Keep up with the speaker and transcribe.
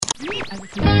It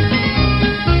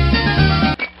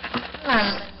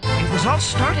was all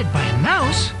started by a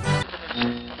mouse.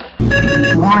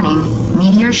 Warning,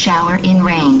 meteor shower in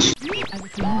range.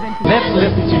 Let's listen to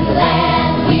the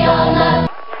land we all love.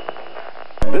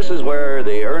 This is where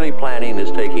the early planning is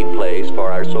taking place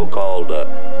for our so-called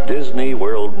Disney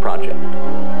World project.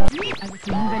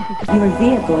 Your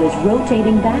vehicle is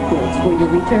rotating backwards for your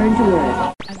return to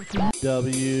Earth.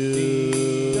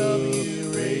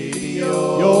 WDW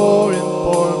Radio, your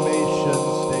information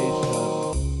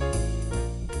station.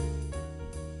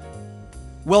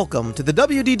 Welcome to the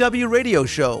WDW Radio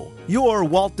Show, your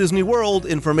Walt Disney World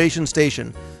information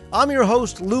station. I'm your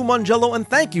host, Lou Mongello, and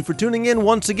thank you for tuning in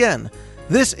once again.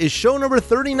 This is show number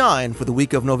 39 for the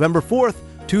week of November 4th,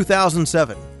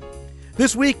 2007.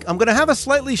 This week, I'm going to have a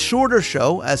slightly shorter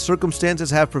show, as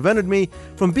circumstances have prevented me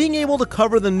from being able to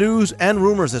cover the news and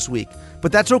rumors this week.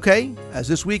 But that's okay, as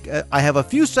this week I have a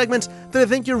few segments that I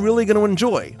think you're really going to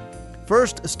enjoy.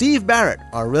 First, Steve Barrett,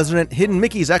 our resident Hidden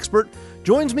Mickeys expert,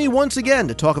 joins me once again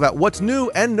to talk about what's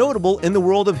new and notable in the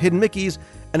world of Hidden Mickeys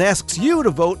and asks you to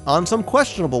vote on some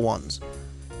questionable ones.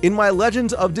 In my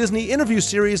Legends of Disney interview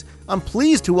series, I'm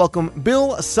pleased to welcome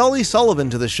Bill Sully Sullivan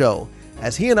to the show,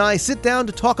 as he and I sit down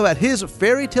to talk about his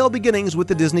fairy tale beginnings with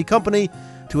the Disney Company,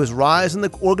 to his rise in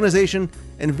the organization,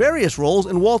 and various roles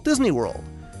in Walt Disney World.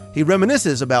 He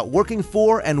reminisces about working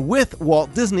for and with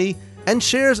Walt Disney, and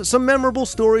shares some memorable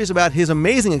stories about his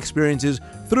amazing experiences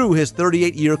through his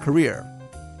 38-year career.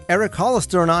 Eric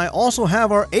Hollister and I also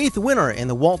have our 8th winner in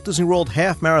the Walt Disney World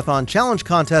Half Marathon Challenge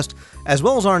contest, as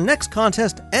well as our next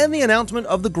contest and the announcement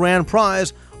of the grand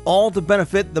prize, all to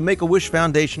benefit the Make-A-Wish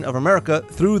Foundation of America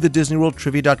through the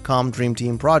DisneyWorldTrivia.com Dream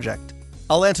Team project.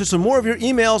 I'll answer some more of your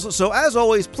emails, so as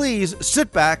always, please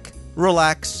sit back,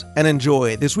 relax, and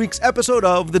enjoy this week's episode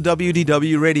of the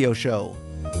WDW Radio Show.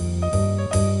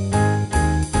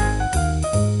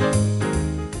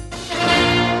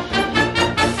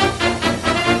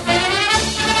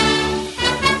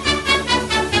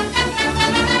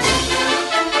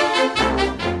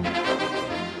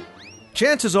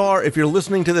 Chances are, if you're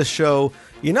listening to this show,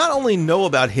 you not only know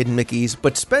about Hidden Mickeys,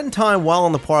 but spend time while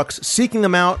in the parks seeking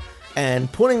them out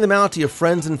and pointing them out to your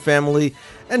friends and family,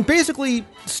 and basically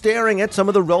staring at some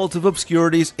of the relative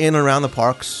obscurities in and around the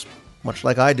parks, much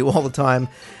like I do all the time.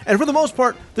 And for the most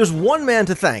part, there's one man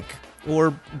to thank,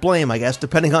 or blame, I guess,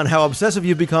 depending on how obsessive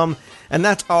you become, and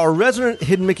that's our resident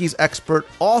Hidden Mickeys expert,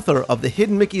 author of the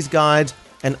Hidden Mickeys Guides,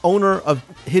 and owner of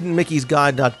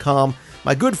HiddenMickeysGuide.com,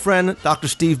 my good friend, Dr.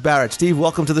 Steve Barrett. Steve,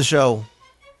 welcome to the show.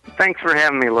 Thanks for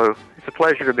having me, Lou. It's a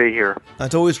pleasure to be here.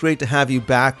 It's always great to have you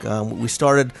back. We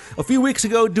started a few weeks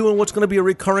ago doing what's going to be a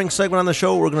recurring segment on the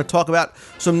show. We're going to talk about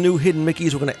some new Hidden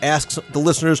Mickeys. We're going to ask the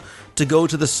listeners to go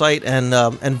to the site and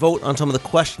vote on some of the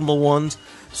questionable ones.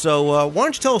 So why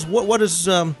don't you tell us what are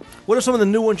some of the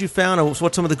new ones you found, and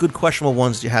what some of the good questionable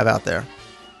ones you have out there?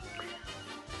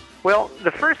 Well, the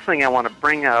first thing I want to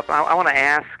bring up, I want to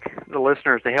ask the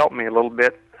listeners to help me a little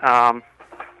bit.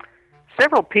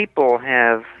 Several people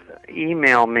have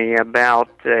emailed me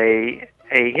about a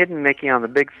Hidden Mickey on the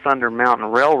Big Thunder Mountain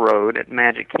Railroad at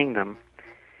Magic Kingdom.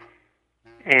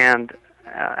 And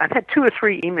I've had 2 or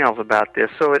 3 emails about this,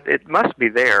 so it must be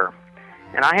there.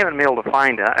 And I haven't been able to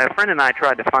find it. A friend and I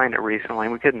tried to find it recently,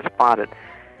 and we couldn't spot it.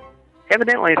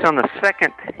 Evidently, it's on the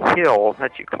second hill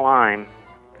that you climb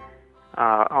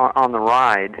on the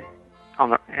ride,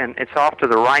 and it's off to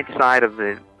the right side of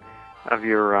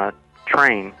your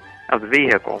train, of the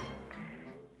vehicle.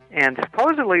 And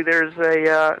supposedly there's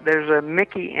a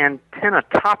Mickey antenna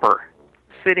topper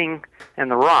sitting in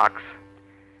the rocks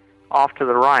off to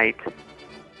the right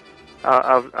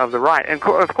of the ride. And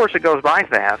of course it goes by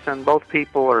fast, and both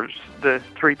people, or the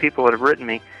 3 people that have written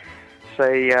me,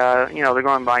 say they're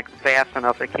going by fast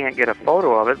enough they can't get a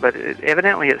photo of it, but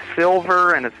evidently it's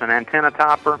silver and it's an antenna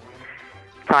topper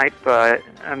type a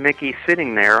Mickey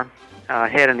sitting there,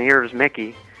 head and ears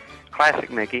Mickey, classic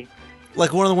Mickey.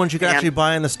 Like one of the ones you can actually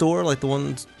buy in the store, like the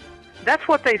ones... That's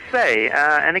what they say,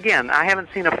 and again, I haven't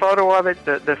seen a photo of it.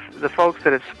 The folks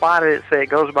that have spotted it say it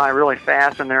goes by really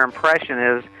fast, and their impression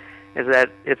is that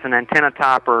it's an antenna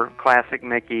topper, classic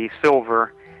Mickey,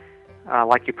 silver,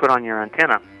 like you put on your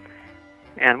antenna.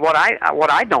 And what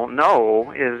I don't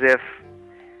know is if,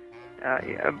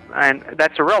 and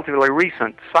that's a relatively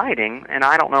recent sighting, and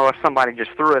I don't know if somebody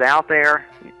just threw it out there,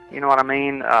 you know what I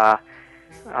mean,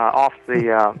 off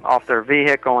their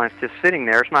vehicle, and it's just sitting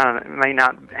there. It may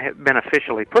not have been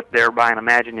officially put there by an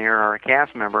Imagineer or a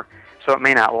cast member, so it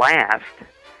may not last.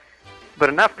 But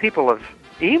enough people have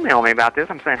emailed me about this.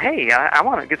 I'm saying, hey, I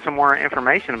want to get some more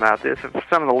information about this. If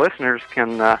some of the listeners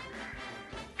can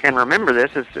can remember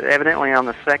this, it's evidently on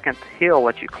the second hill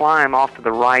that you climb off to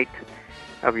the right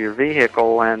of your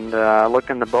vehicle, and look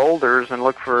in the boulders and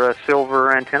look for a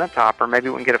silver antenna topper. Maybe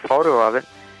we can get a photo of it.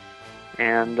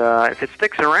 And if it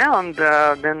sticks around,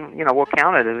 then we'll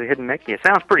count it as a hidden Mickey. It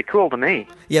sounds pretty cool to me.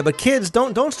 Yeah, but kids,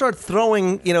 don't start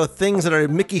throwing things that are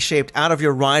Mickey shaped out of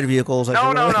your ride vehicles.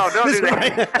 No, don't do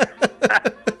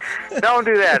that. Don't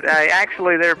do that.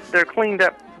 Actually, they're cleaned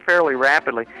up fairly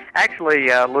rapidly. Actually,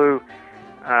 Lou,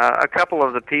 a couple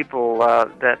of the people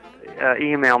that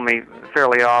email me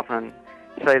fairly often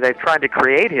say they've tried to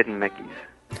create hidden Mickeys.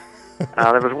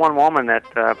 There was one woman that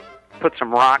put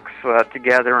some rocks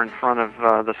together in front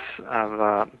of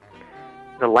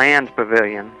the Lands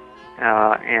Pavilion,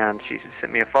 and she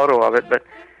sent me a photo of it, but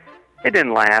it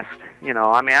didn't last.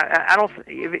 I mean, I don't.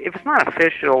 If it's not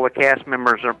official, the cast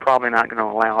members are probably not going to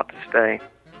allow it to stay.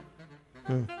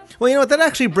 Well, you know what? That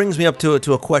actually brings me up to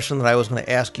a question that I was going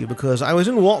to ask you, because I was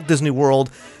in Walt Disney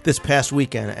World this past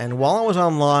weekend, and while I was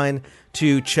online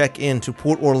to check into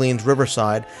Port Orleans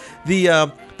Riverside,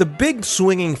 the big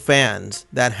swinging fans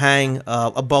that hang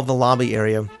above the lobby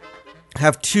area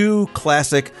have two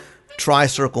classic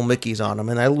tri-circle Mickeys on them.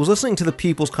 And I was listening to the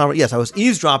people's conversation. Yes, I was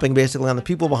eavesdropping basically on the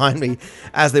people behind me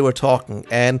as they were talking.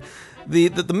 And the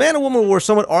man and woman were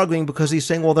somewhat arguing, because he's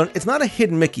saying, well, it's not a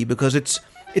hidden Mickey because it's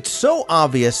so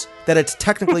obvious that it's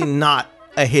technically not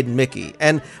a hidden Mickey.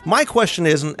 And my question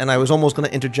is, and I was almost going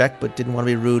to interject but didn't want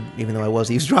to be rude, even though I was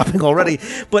eavesdropping already,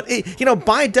 but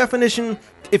by definition,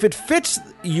 if it fits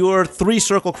your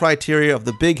three-circle criteria of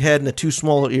the big head and the two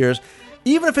smaller ears,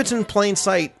 even if it's in plain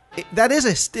sight,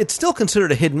 it's still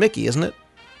considered a hidden Mickey, isn't it?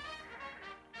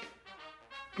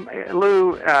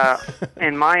 Lou,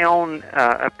 in my own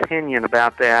opinion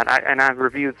about that, I've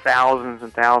reviewed thousands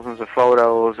and thousands of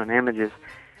photos and images,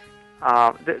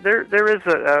 there is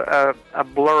a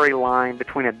blurry line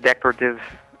between a decorative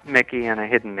Mickey and a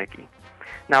hidden Mickey.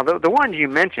 Now, the ones you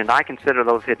mentioned, I consider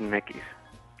those hidden Mickeys,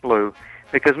 Lou,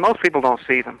 because most people don't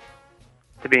see them,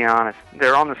 to be honest.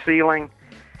 They're on the ceiling.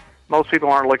 Most people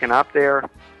aren't looking up there.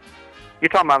 You're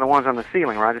talking about the ones on the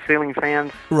ceiling, right? The ceiling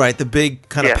fans? Right, the big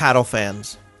kind of paddle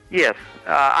fans. Yes.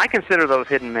 I consider those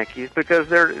hidden Mickeys because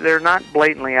they're not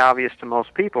blatantly obvious to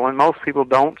most people, and most people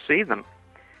don't see them.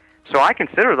 So I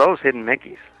consider those hidden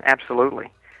Mickeys, absolutely.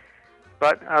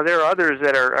 But there are others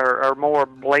that are more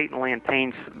blatantly in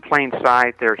plain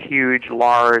sight. They're huge,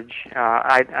 large.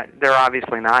 They're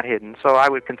obviously not hidden. So I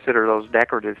would consider those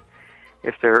decorative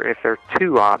if they're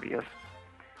too obvious.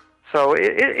 So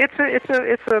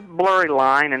it's a blurry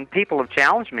line, and people have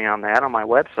challenged me on that on my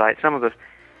website. Some of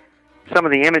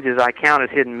the images I count as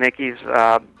hidden Mickeys,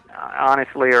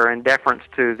 honestly, are in deference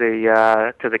to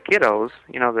the kiddos,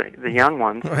 the young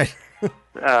ones, right.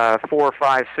 4,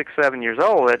 5, 6, 7 years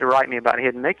old, that write me about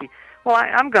hidden Mickey. Well,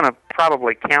 I'm going to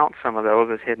probably count some of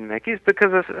those as hidden Mickeys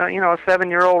because a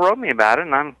 7-year-old wrote me about it,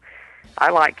 and I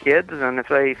like kids, and if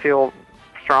they feel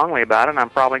strongly about it, I'm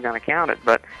probably going to count it.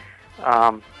 But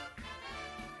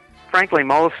frankly,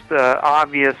 most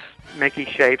obvious Mickey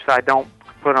shapes I don't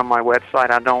put on my website.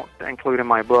 I don't include in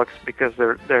my books because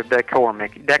they're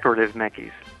decorative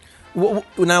Mickeys.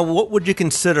 Now, what would you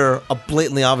consider a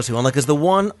blatantly obvious one? Like, is the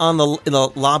one in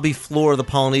the lobby floor of the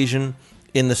Polynesian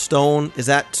in the stone, is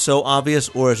that so obvious,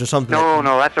 or is there something? No,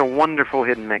 that's a wonderful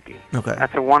hidden Mickey. Okay,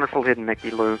 that's a wonderful hidden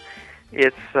Mickey, Lou.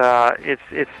 It's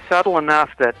subtle enough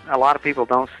that a lot of people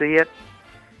don't see it.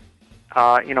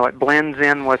 It blends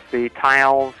in with the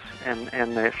tiles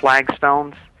and the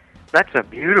flagstones. That's a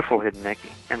beautiful hidden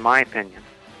Mickey, in my opinion.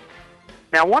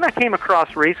 Now, one I came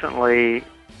across recently,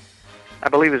 I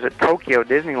believe it was at Tokyo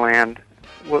Disneyland,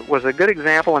 was a good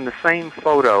example in the same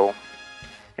photo.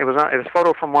 It was a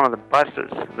photo from one of the buses,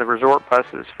 the resort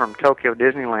buses from Tokyo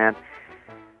Disneyland.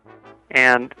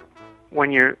 And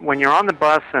when you're on the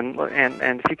bus, and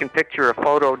if you can picture a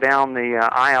photo down the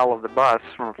aisle of the bus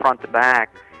from front to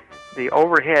back, the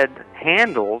overhead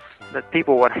handles that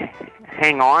people would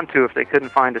hang on to if they couldn't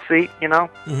find a seat,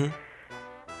 mm-hmm.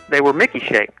 They were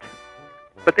Mickey-shaped.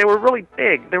 But they were really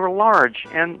big. They were large.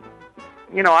 And,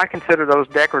 I consider those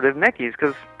decorative Mickeys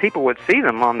because people would see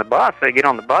them on the bus. They get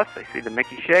on the bus, they see the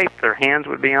Mickey shape, their hands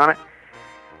would be on it.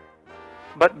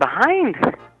 But behind,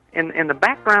 in the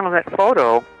background of that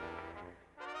photo,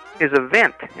 is a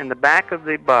vent in the back of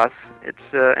the bus.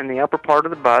 It's in the upper part of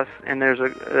the bus, and there's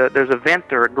a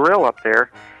vent or a grill up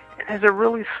there. And there's a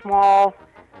really small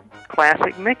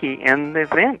classic Mickey in the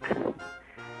vent.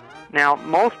 Now,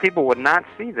 most people would not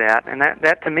see that, and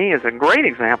that to me is a great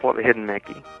example of a hidden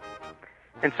Mickey.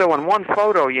 And so, in one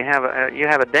photo, you have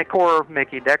a decorative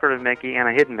Mickey, and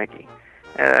a hidden Mickey.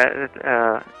 And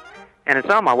it's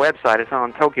on my website. It's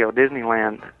on Tokyo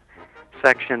Disneyland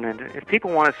section, and if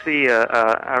people want to see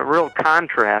a real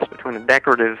contrast between a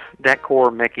decorative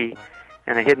decor Mickey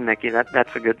and a hidden Mickey,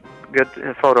 that's a good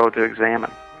photo to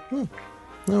examine. All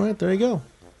right, there you go.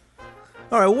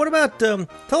 All right, what about, tell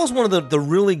us one of the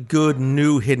really good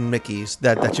new hidden Mickeys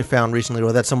that you found recently,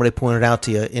 or that somebody pointed out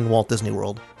to you in Walt Disney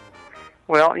World.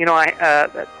 Well,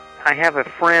 I have a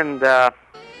friend that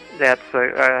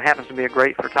happens to be a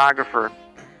great photographer,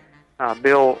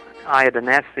 Bill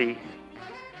Iadonesi,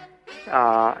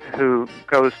 who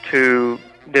goes to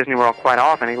Disney World quite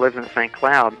often. He lives in St.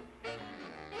 Cloud.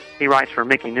 He writes for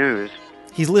Mickey News.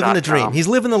 He's living the dream. He's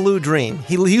living the Lou dream.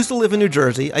 He used to live in New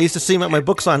Jersey. I used to see him at my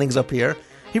book signings up here.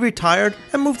 He retired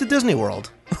and moved to Disney World.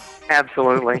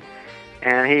 Absolutely.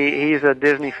 And he's a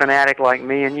Disney fanatic like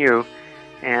me and you.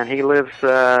 And he lives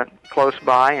close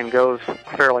by and goes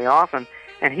fairly often.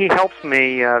 And he helps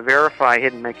me verify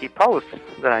hidden Mickey posts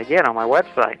that I get on my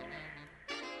website.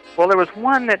 Well, there was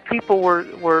one that people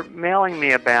were mailing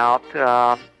me about.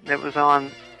 It was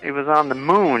on the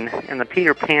moon in the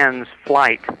Peter Pan's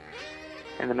flight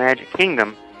in the Magic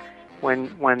Kingdom.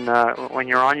 When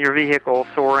you're on your vehicle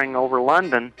soaring over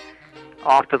London,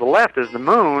 off to the left is the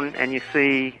moon, and you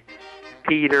see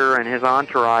Peter and his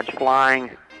entourage flying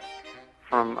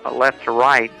from left to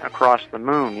right across the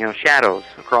moon, shadows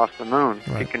across the moon.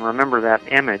 Right. You can remember that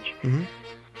image. Mm-hmm.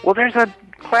 Well, there's a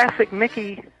classic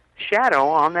Mickey shadow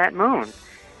on that moon.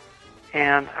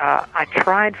 And I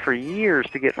tried for years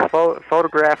to get a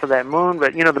photograph of that moon,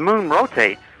 but, the moon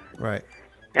rotates. Right.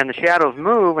 And the shadows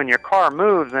move, and your car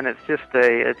moves, and it's just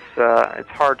it's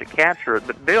hard to capture it.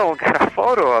 But Bill got a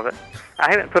photo of it.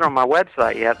 I haven't put it on my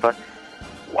website yet, but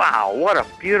wow, what a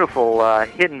beautiful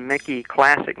hidden Mickey,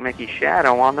 classic Mickey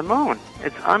shadow on the moon.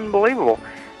 It's unbelievable.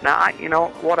 Now,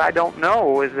 what I don't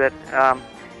know is that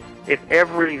if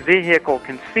every vehicle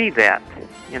can see that,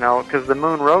 because the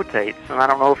moon rotates, and I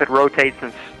don't know if it rotates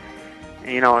and,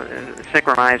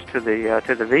 synchronized to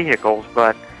the vehicles,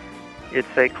 but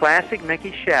it's a classic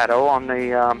Mickey shadow on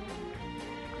the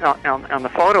on the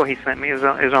photo he sent me is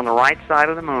on the right side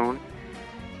of the moon.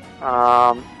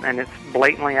 And it's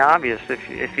blatantly obvious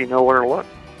if you know where to look.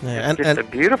 Yeah, it's just a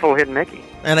beautiful hidden Mickey.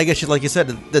 And I guess, like you said,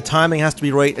 the timing has to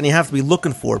be right, and you have to be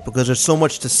looking for it because there's so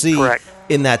much to see Correct.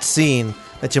 in that scene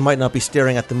that you might not be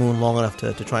staring at the moon long enough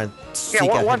to try and seek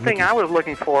out one thing Mickey. I was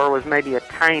looking for was maybe a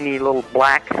tiny little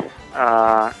black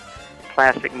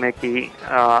classic Mickey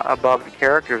above the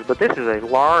characters, but this is a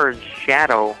large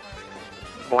shadow,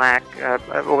 black,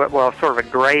 sort of a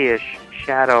grayish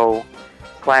shadow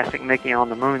classic Mickey on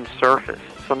the moon's surface.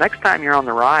 So next time you're on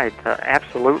the ride,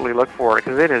 absolutely look for it,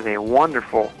 because it is a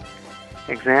wonderful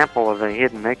example of a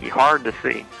hidden Mickey, hard to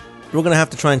see. We're going to have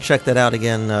to try and check that out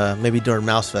again, maybe during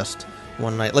Mouse Fest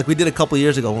one night, like we did a couple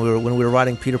years ago when we were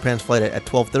riding Peter Pan's flight at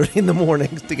 12:30 in the morning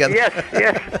together. Yes,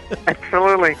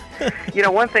 absolutely.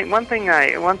 One thing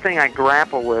I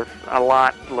grapple with a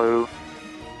lot, Lou,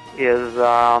 is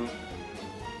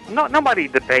nobody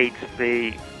debates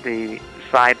the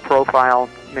side profile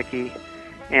Mickey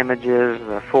images,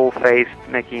 the full-faced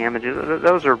Mickey images.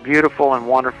 Those are beautiful and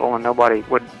wonderful, and nobody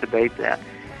would debate that.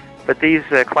 But these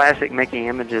classic Mickey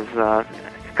images,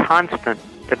 constant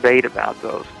debate about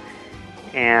those.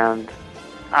 And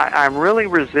I'm really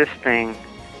resisting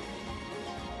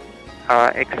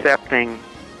accepting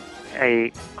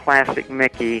a classic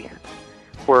Mickey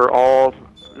where all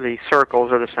the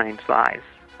circles are the same size.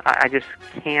 I just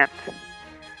can't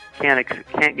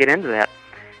get into that.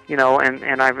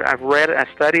 And I've read, I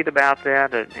studied about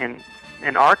that, and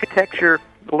in architecture,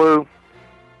 Lou,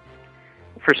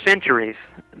 for centuries,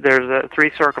 there's a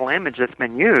three-circle image that's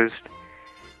been used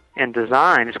in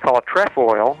design. It's called a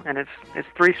trefoil, and it's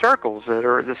three circles that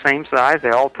are the same size. They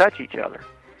all touch each other.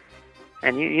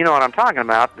 And you know what I'm talking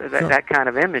about, that kind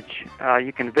of image.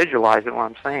 You can visualize it, what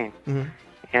I'm saying. Mm-hmm.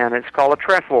 And it's called a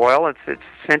trefoil. It's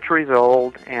centuries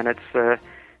old, and it's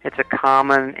a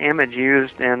common image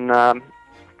used in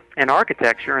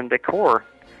architecture and decor.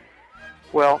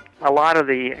 Well, a lot of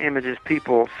the images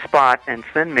people spot and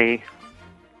send me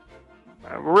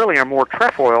really are more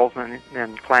trefoils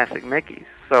than classic Mickeys.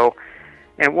 So,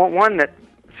 and one that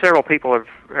several people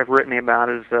have written me about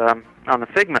is on the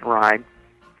Figment ride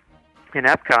in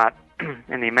Epcot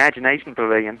in the Imagination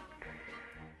Pavilion.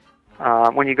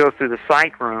 When you go through the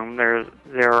sight room,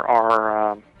 there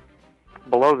are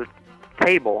below the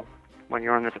table. When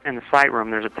you're in the sight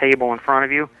room, there's a table in front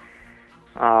of you.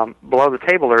 Below the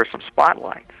table, there are some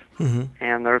spotlights, mm-hmm.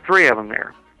 and there are three of them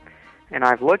there. And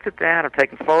I've looked at that. I've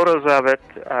taken photos of it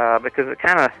because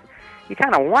you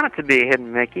kind of want it to be a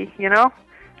hidden Mickey, you know.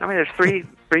 I mean, there's three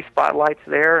spotlights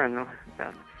there,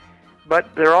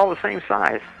 but they're all the same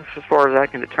size as far as I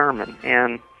can determine.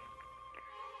 And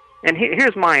And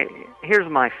here's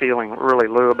my feeling, really,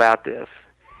 Lou, about this.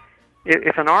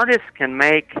 If an artist can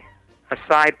make a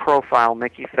side profile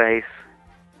Mickey face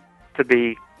to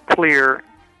be clear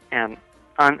and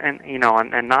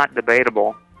not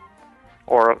debatable,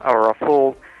 or a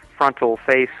full frontal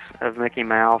face of Mickey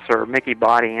Mouse or Mickey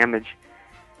body image,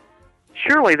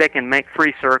 surely they can make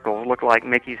 3 circles look like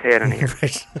Mickey's head and ears.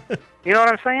 Right. You know what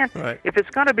I'm saying? Right. If it's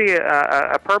going to be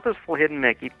a purposeful hidden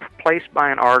Mickey placed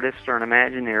by an artist or an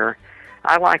Imagineer,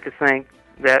 I like to think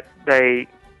that they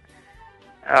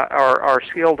are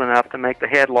skilled enough to make the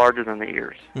head larger than the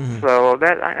ears. Mm-hmm. So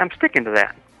that I'm sticking to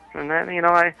that, and that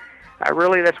I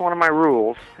really, that's one of my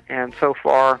rules. And so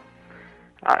far,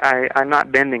 I'm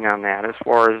not bending on that as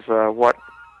far as what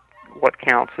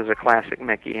counts as a classic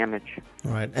Mickey image.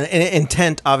 Right, and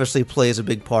intent obviously plays a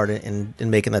big part in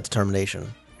making that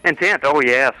determination. Intent, oh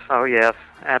yes,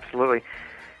 absolutely.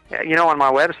 On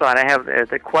my website I have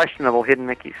the questionable hidden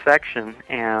Mickey section,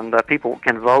 and people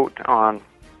can vote on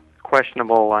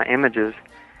questionable images.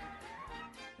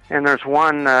 And there's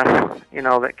one,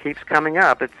 that keeps coming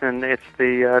up. It's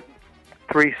the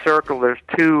 3 circle. There's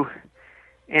 2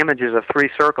 images of 3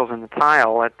 circles in the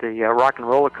tile at the Rock and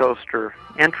Roller Coaster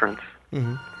entrance.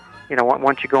 Mm-hmm.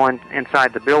 Once you go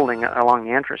inside the building along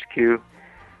the entrance queue,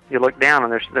 you look down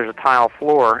and there's a tile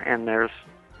floor, and there's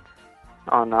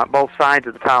on both sides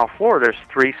of the tile floor there's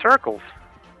 3 circles,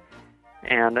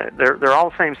 and they're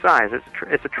all the same size.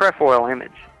 It's a trefoil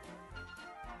image.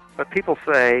 But people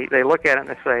say, they look at it and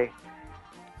they say,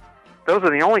 those are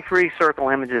the only 3 circle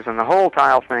images in the whole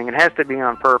tile thing. It has to be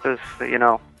on purpose, It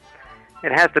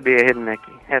has to be a hidden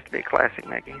Mickey. It has to be a classic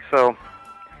Mickey. So,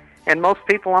 and most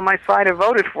people on my site have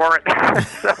voted for it.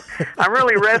 So I'm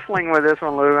really wrestling with this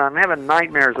one, Lou. I'm having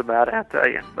nightmares about it, I tell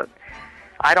you. But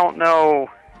I don't know.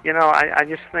 I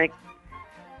just think,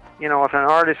 if an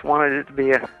artist wanted it to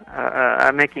be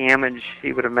a Mickey image,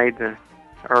 he would have made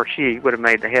she would have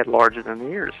made the head larger than the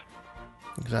ears.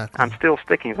 Exactly. I'm still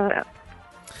sticking to that.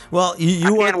 Well, I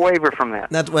can't waver from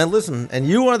that. Well, listen, and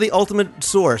you are the ultimate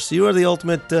source. You are the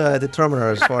ultimate determiner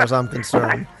as far as I'm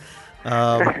concerned.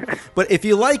 But if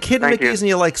you like hidden Mickeys and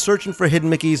you like searching for hidden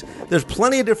Mickeys, there's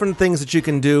plenty of different things that you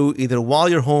can do either while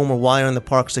you're home or while you're in the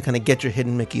parks to kind of get your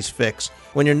hidden Mickeys fix.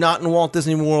 When you're not in Walt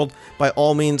Disney World, by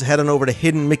all means, head on over to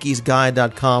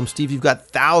hiddenmickey'sguide.com. Steve, you've got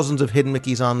thousands of hidden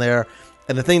Mickeys on there.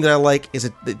 And the thing that I like is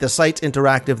that the site's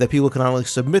interactive, that people can not only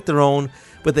submit their own,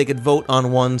 but they could vote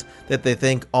on ones that they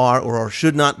think are or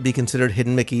should not be considered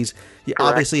hidden Mickeys. You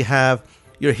obviously have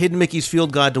your Hidden Mickey's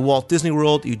Field Guide to Walt Disney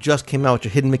World. You just came out with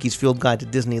your Hidden Mickey's Field Guide to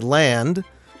Disneyland.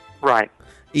 Right.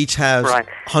 Each has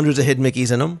hundreds of hidden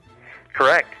Mickeys in them.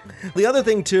 Correct. The other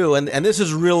thing, too, and this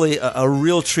is really a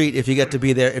real treat if you get to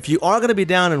be there, if you are going to be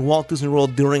down in Walt Disney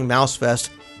World during Mouse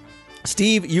Fest,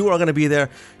 Steve, you are going to be there.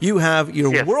 You have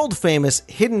your world-famous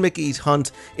Hidden Mickey's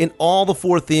hunt in all the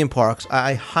 4 theme parks.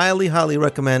 I highly, highly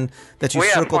recommend that you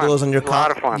circle those on your copy. A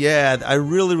lot of fun. Yeah, I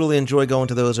really, really enjoy going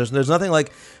to those. There's nothing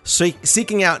like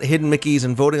seeking out hidden Mickeys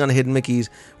and voting on hidden Mickeys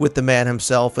with the man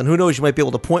himself. And who knows, you might be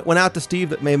able to point one out to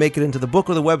Steve that may make it into the book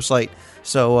or the website.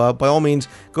 So by all means,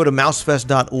 go to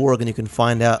mousefest.org and you can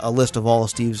find out a list of all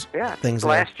of Steve's things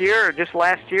there. Just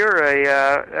last year,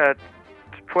 a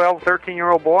 12,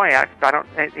 13-year-old boy,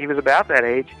 he was about that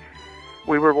age,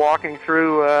 we were walking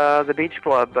through the beach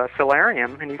club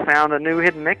solarium, and he found a new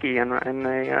hidden Mickey in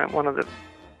one of the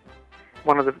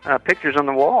pictures on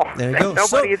the wall there you that go.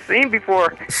 nobody had seen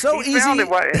before. So he easy. Found it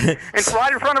and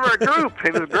right in front of our group.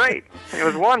 It was great. It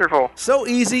was wonderful. So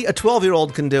easy, a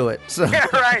 12-year-old can do it. So. Yeah,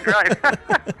 right.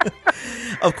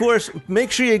 Of course,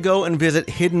 make sure you go and visit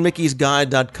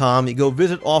hiddenmickey'sguide.com. You go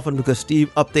visit often because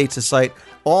Steve updates the site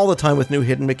all the time with new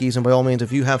hidden Mickeys, and by all means,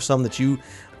 if you have some that you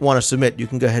want to submit, you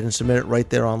can go ahead and submit it right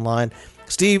there online.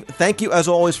 Steve, thank you as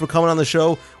always for coming on the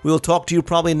show. We'll talk to you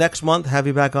probably next month, have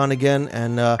you back on again,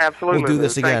 and Absolutely, we'll do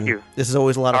this again. Thank you. This is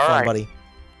always a lot of fun, right. buddy.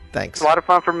 Thanks. It's a lot of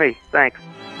fun for me. Thanks.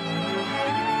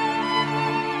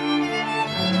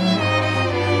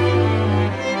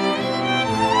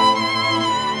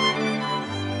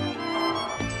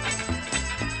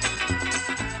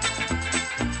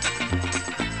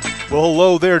 Well,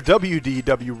 hello there,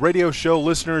 WDW radio show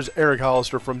listeners. Eric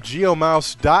Hollister from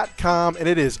geomouse.com, and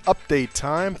it is update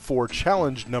time for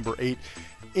challenge number 8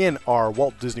 in our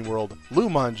Walt Disney World Lou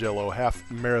Mongello half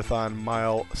marathon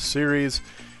mile series.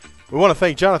 We want to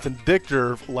thank Jonathan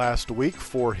Dichter last week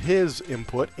for his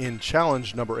input in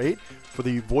challenge number 8 for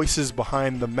the voices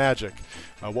behind the magic.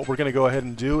 What we're going to go ahead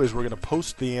and do is we're going to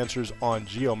post the answers on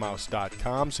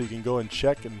geomouse.com so you can go and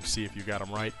check and see if you got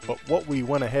them right. But what we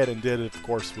went ahead and did, of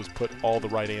course, was put all the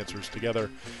right answers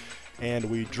together. And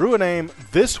we drew a name.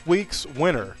 This week's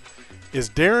winner is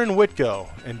Darren Whitgo.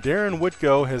 And Darren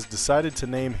Whitgo has decided to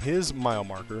name his mile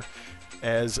marker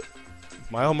as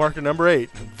mile marker number 8.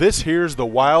 This here's the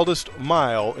wildest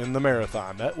mile in the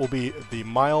marathon. That will be the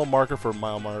mile marker for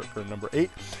mile marker number 8.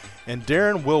 And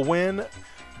Darren will win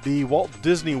the Walt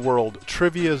Disney World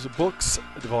Trivia's books,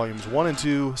 volumes 1 and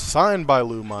 2, signed by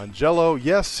Lou Mongello.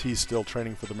 Yes, he's still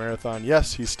training for the marathon.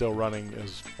 Yes, he's still running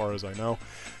as far as I know.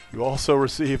 You also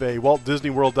receive a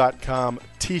WaltDisneyWorld.com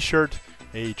t-shirt,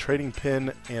 a trading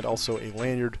pin, and also a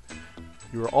lanyard.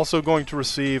 You are also going to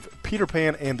receive Peter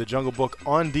Pan and the Jungle Book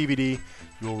on DVD.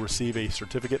 You will receive a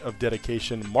certificate of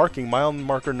dedication marking mile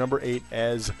marker number 8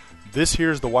 as this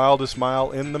here's the wildest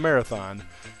mile in the marathon.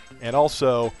 And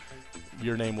also,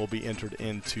 your name will be entered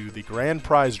into the grand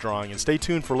prize drawing. And stay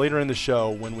tuned for later in the show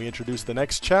when we introduce the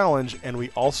next challenge and we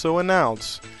also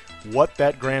announce what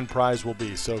that grand prize will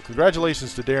be. So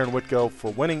congratulations to Darren Whitgo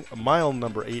for winning mile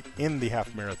number 8 in the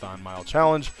half marathon mile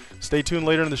challenge. Stay tuned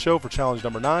later in the show for challenge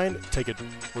number 9.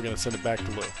 We're going to send it back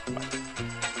to Lou. Bye.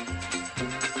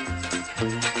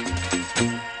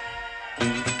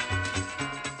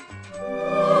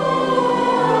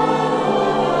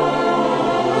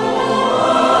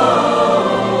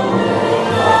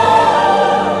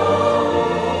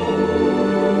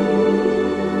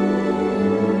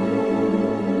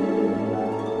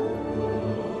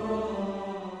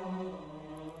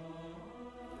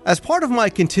 As part of my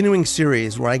continuing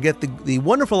series where I get the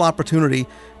wonderful opportunity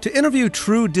to interview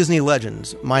true Disney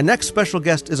legends, my next special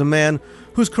guest is a man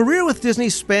whose career with Disney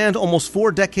spanned almost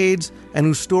 4 decades and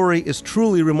whose story is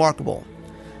truly remarkable.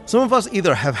 Some of us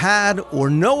either have had or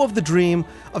know of the dream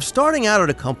of starting out at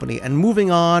a company and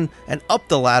moving on and up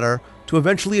the ladder to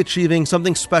eventually achieving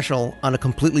something special on a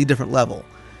completely different level.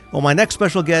 Well, my next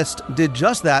special guest did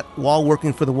just that while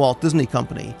working for the Walt Disney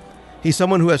Company. He's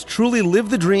someone who has truly lived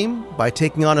the dream by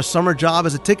taking on a summer job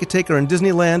as a ticket taker in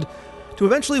Disneyland to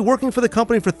eventually working for the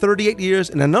company for 38 years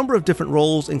in a number of different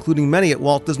roles, including many at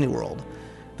Walt Disney World.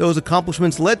 Those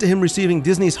accomplishments led to him receiving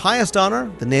Disney's highest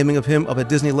honor, the naming of him of a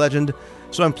Disney legend.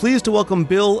 So I'm pleased to welcome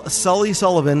Bill Sully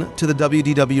Sullivan to the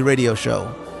WDW radio show.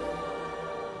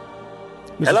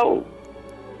 Hello,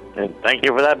 and thank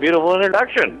you for that beautiful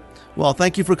introduction. Well,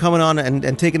 thank you for coming on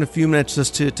and taking a few minutes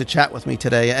just to chat with me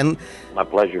today. And my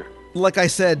pleasure. Like I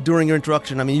said during your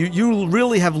introduction, I mean, you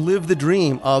really have lived the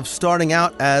dream of starting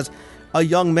out as a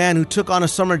young man who took on a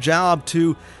summer job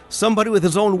to somebody with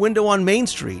his own window on Main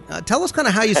Street. Tell us kind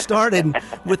of how you started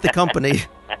with the company.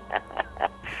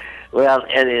 Well,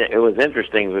 and it was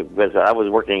interesting because I was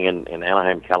working in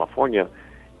Anaheim, California,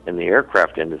 in the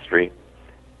aircraft industry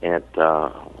at,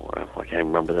 I can't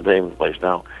remember the name of the place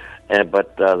now,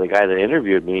 but the guy that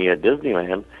interviewed me at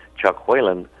Disneyland, Chuck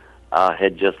Whalen,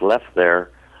 had just left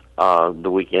there the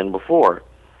weekend before,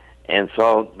 and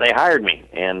so they hired me,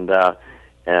 and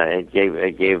it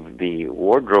gave the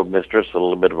wardrobe mistress a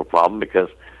little bit of a problem because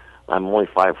I'm only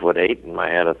 5'8" and I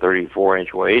had a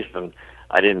 34-inch waist, and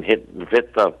I didn't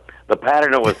fit the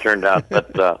pattern it was turned out.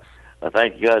 But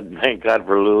thank God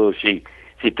for Lulu. She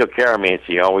took care of me, and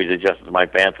she always adjusted my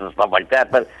pants and stuff like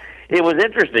that. But it was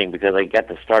interesting because I got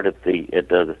to start at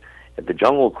the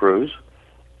Jungle Cruise,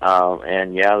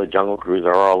 and yeah, the Jungle Cruise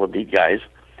are all the beat guys.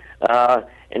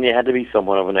 And you had to be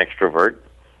somewhat of an extrovert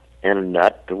and a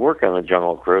nut to work on the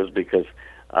Jungle Cruise because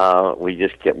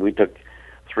we took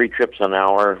 3 trips an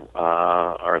hour,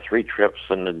 or 3 trips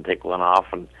and then take one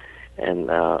off, and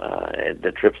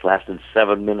the trips lasted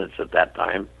 7 minutes at that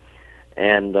time,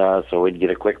 and so we'd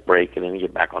get a quick break and then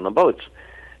get back on the boats,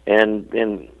 and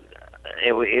it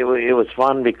was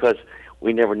fun because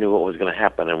we never knew what was going to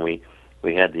happen, and we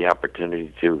had the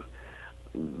opportunity to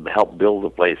help build the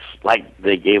place like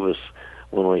they gave us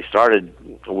when we started.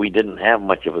 We didn't have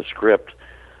much of a script,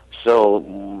 so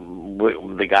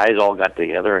the guys all got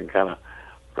together and kind of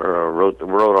wrote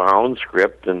our own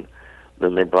script, and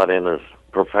then they brought in a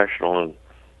professional, and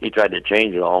he tried to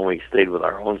change it all, and we stayed with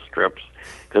our own scripts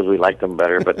because we liked them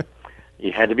better, but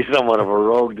you had to be somewhat of a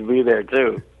rogue to be there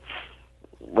too.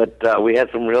 But we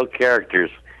had some real characters.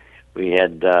 We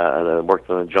had worked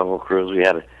on the Jungle Cruise. We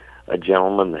had a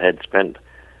gentleman that had spent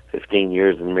 15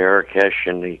 years in Marrakesh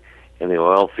in the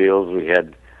oil fields. We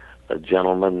had a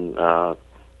gentleman,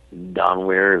 Don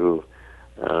Weir, who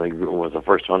was the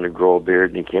first one to grow a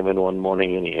beard, and he came in one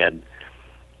morning and he had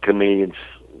chameleons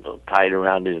tied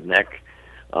around his neck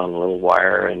on a little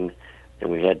wire, and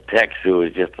we had Tex, who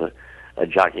was just a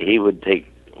jockey. He would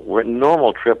take,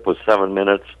 normal trip was 7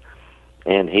 minutes,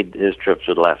 and his trips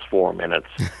would last 4 minutes.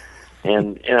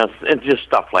 And it's just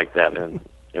stuff like that, and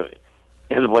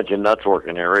there's a bunch of nuts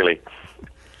working there, really.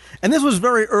 And this was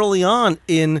very early on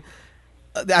in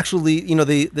actually,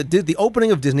 the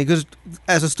opening of Disney? Because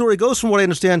as the story goes, from what I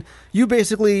understand, you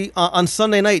basically on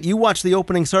Sunday night you watch the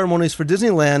opening ceremonies for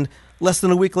Disneyland. Less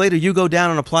than a week later, you go down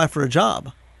and apply for a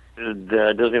job.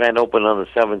 Disneyland opened on the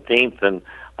 17th, and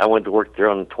I went to work there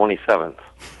on the 27th.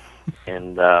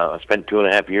 And I spent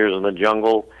 2.5 years in the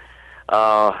jungle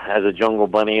as a jungle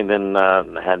bunny, and then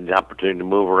had the opportunity to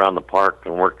move around the park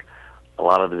and work a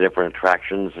lot of the different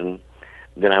attractions. And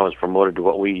then I was promoted to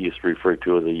what we used to refer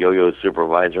to as a yo-yo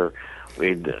supervisor.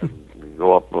 We'd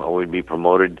go up, we'd be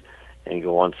promoted and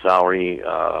go on salary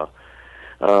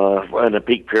in the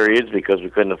peak periods because we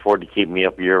couldn't afford to keep me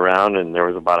up year-round, and there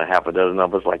was about a half a dozen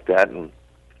of us like that. And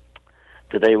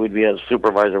today we'd be a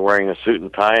supervisor wearing a suit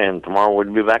and tie, and tomorrow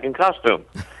we'd be back in costume.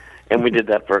 And we did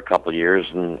that for a couple of years,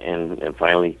 and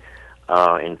finally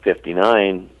in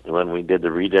 '59, when we did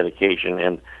the rededication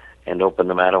and opened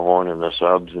the Matterhorn and the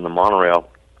subs and the monorail,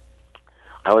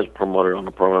 I was promoted on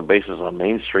a permanent basis on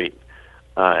Main Street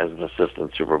as an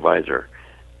assistant supervisor.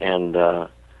 And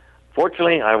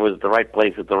fortunately, I was at the right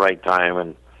place at the right time,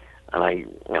 and I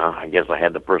guess I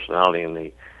had the personality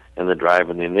and the drive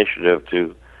and the initiative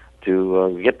to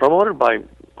get promoted by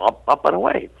up and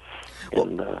away.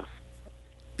 And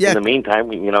in the meantime,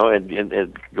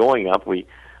 going up,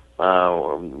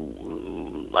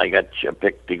 I got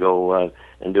picked to go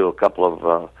and do a couple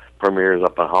of premieres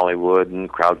up in Hollywood and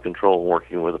crowd control,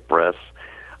 working with the press.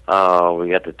 We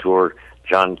got to tour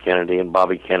John Kennedy and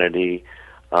Bobby Kennedy,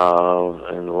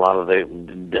 and a lot of the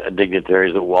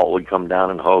dignitaries that Walt would come down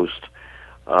and host.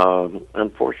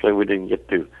 Unfortunately, we didn't get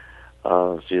to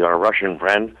see our Russian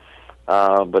friend,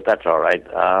 but that's all right.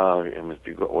 Was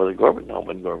it Gorbachev? No, it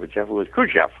wasn't Gorbachev. It was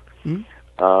Khrushchev.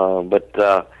 Mm-hmm. But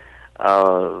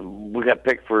we got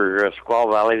picked for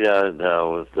Squaw Valley.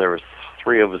 There was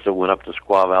 3 of us that went up to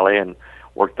Squaw Valley and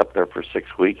worked up there for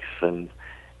 6 weeks in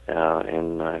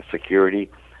security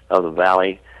of the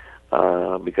valley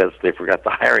because they forgot to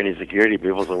hire any security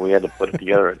people, so we had to put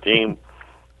together a team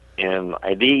and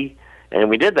ID, and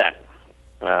we did that.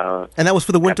 And that was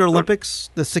for the Winter Olympics,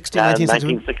 the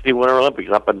 1960 Winter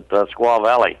Olympics up in Squaw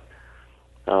Valley,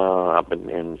 up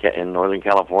in Northern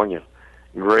California.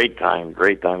 Great time.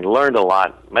 Learned a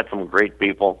lot. Met some great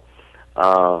people.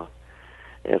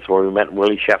 That's where we met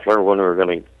Willie Scheffler when we were going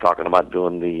to be talking about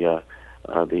doing the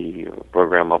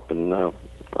program up in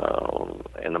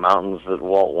the mountains that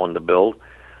Walt wanted to build.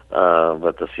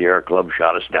 But the Sierra Club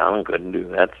shot us down and couldn't do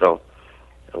that, so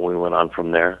we went on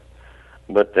from there.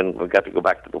 But then we got to go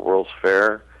back to the World's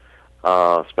Fair,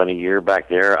 spent a year back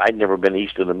there. I'd never been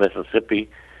east of the Mississippi,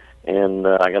 and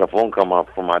I got a phone call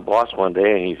from my boss one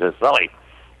day, and he says, Sully,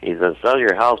 sell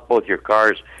your house, both your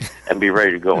cars, and be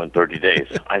ready to go in 30 days.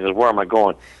 I said, where am I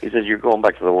going? He says, you're going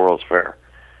back to the World's Fair,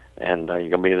 and you're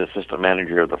going to be the assistant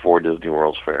manager of the 4 Disney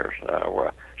World's Fairs,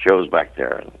 shows back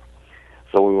there. And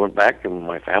so we went back, and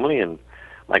my family, and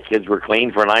my kids were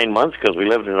clean for 9 months because we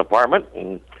lived in an apartment,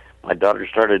 and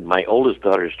my oldest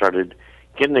daughter started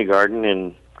kindergarten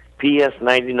in PS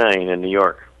 99 in New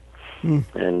York,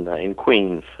 and in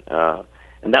Queens,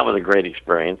 and that was a great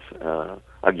experience.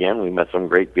 Again, we met some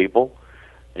great people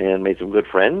and made some good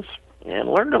friends and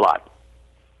learned a lot.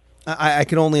 I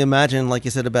can only imagine, like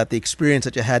you said, about the experience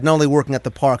that you had, not only working at the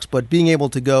parks, but being able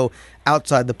to go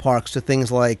outside the parks to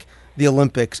things like the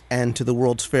Olympics and to the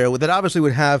World's Fair. That obviously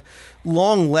would have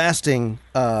long-lasting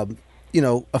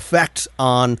effects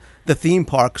on the theme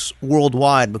parks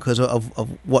worldwide because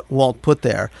of what Walt put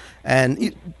there.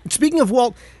 And speaking of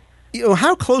Walt,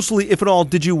 how closely, if at all,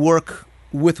 did you work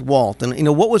with Walt?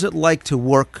 And what was it like to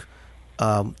work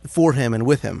for him and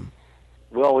with him?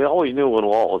 Well, we always knew when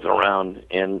Walt was around,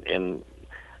 and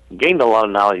gained a lot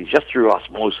of knowledge just through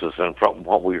osmosis and from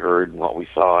what we heard and what we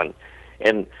saw.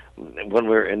 And when we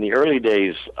were in the early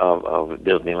days of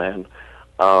Disneyland,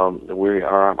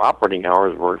 our operating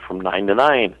hours were from 9 to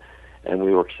 9, and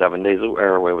we worked 7 days.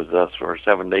 Airway was us for a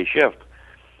 7-day shift,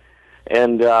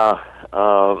 and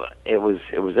it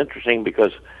was interesting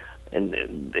because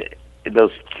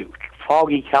those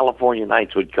foggy California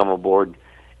nights would come aboard,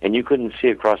 and you couldn't see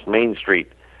across Main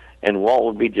Street, and Walt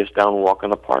would be just down walking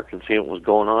the park and seeing what was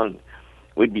going on.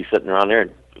 We'd be sitting around there,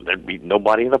 and there'd be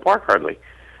nobody in the park hardly,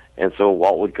 and so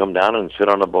Walt would come down and sit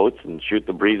on the boats and shoot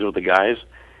the breeze with the guys,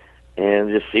 and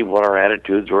just see what our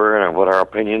attitudes were and what our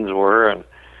opinions were,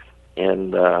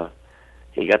 and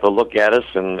he got to look at us,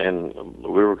 and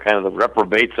we were kind of the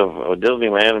reprobates of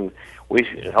Disneyland, and we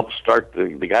helped start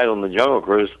the guys on the Jungle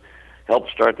Cruise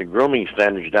helped start the grooming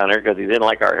standards down there because he didn't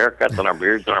like our haircuts and our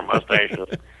beards and our mustaches.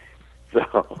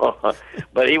 So,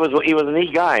 but he was a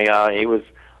neat guy.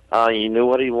 He knew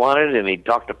what he wanted, and he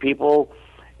talked to people,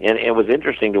 and it was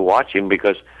interesting to watch him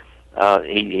because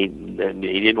He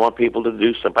didn't want people to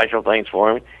do special things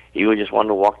for him. He would just wanted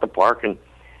to walk the park, and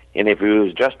if he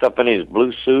was dressed up in his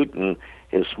blue suit and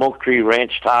his Smoke Tree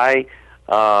Ranch tie,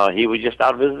 he was just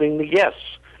out visiting the guests.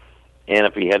 And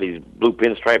if he had his blue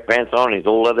pinstripe pants on, his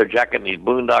old leather jacket, and his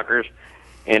boondockers,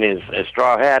 and his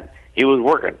straw hat, he was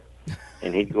working.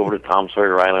 And he'd go over to Tom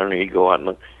Sawyer Island, or he'd go out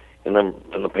in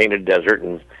the painted desert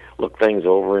and look things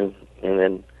over, and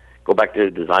then go back to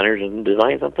the designers and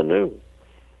design something new.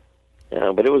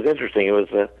 But it was interesting. It was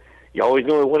you always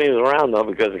knew when he was around, though,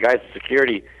 because the guys at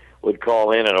security would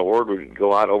call in, and a word would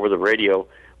go out over the radio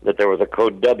that there was a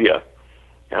code W.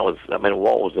 That meant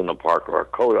Walt was in the park, or a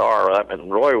code R, that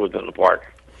meant Roy was in the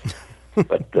park.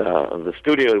 But the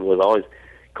studio would always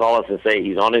call us and say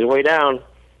he's on his way down.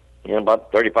 And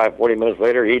about 35, 40 minutes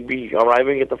later, he'd be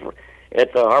arriving at the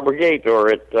Harbor Gate or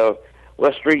at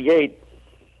West Street Gate.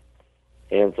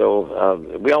 And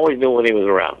so we always knew when he was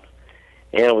around.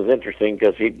 And it was interesting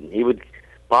because he would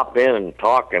pop in and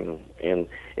talk, and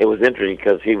it was interesting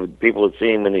because people would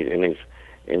see him in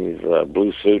his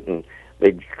blue suit, and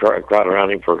they'd crowd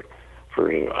around him for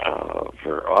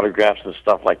autographs and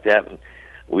stuff like that. And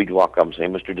we'd walk up and say,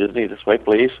 "Mr. Disney, this way,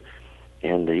 please."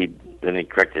 And then he'd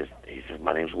correct us. He said,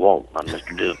 "My name's Walt. I'm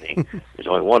Mr. Disney. There's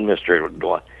only one Mr.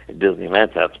 at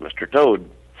Disneyland. That's Mr. Toad."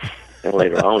 And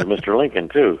later on was Mr. Lincoln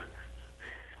too.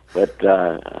 But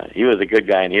he was a good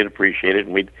guy, and he'd appreciate it.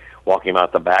 And we'd walk him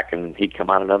out the back, and he'd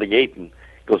come out another gate and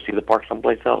go see the park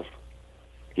someplace else.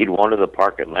 He'd wander the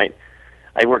park at night.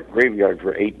 I worked graveyard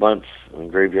for 8 months in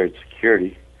graveyard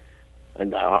security,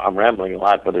 and I'm rambling a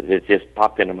lot, but it just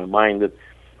popped into my mind that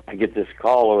I get this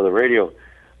call over the radio.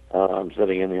 I'm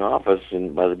sitting in the office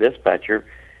and by the dispatcher,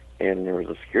 and there was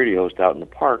a security host out in the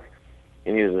park,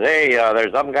 and he says, "Hey,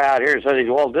 there's some guy out here who says he's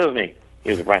Walt Disney." He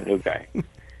was a brand new guy,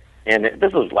 and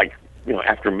this was like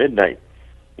after midnight,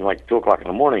 like 2 o'clock in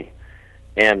the morning,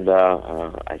 and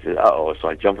I said, "Uh-oh!" So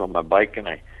I jumped on my bike and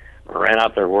I ran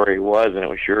out there where he was, and it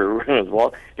was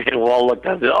Walt. And Walt looked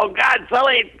up and said, "Oh, God,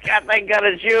 Sully, God, thank God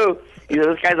it's you." He said,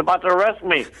 "This guy's about to arrest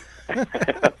me."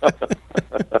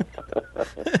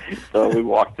 So we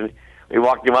walked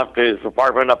him up to his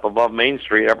apartment up above Main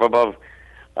Street, up above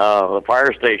the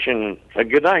fire station, and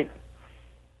said good night.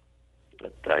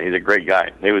 But he's a great guy.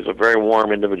 He was a very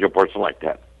warm individual person like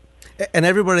that. And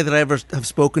everybody that I ever have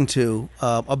spoken to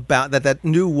about that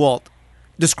knew Walt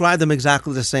described him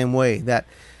exactly the same way, that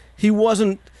he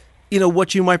wasn't,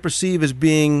 what you might perceive as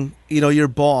being, your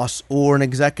boss or an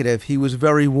executive. He was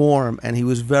very warm, and he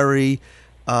was very,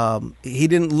 he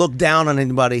didn't look down on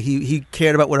anybody. He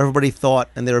cared about what everybody thought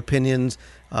and their opinions,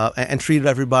 and treated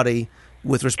everybody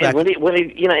with respect. And when he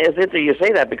it's interesting you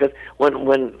say that, because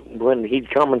when he'd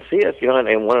come and see us,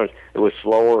 and when it was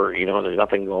slower, there's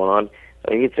nothing going on,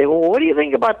 he'd say, "Well, what do you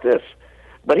think about this?"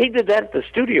 But he did that at the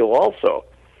studio also.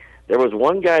 There was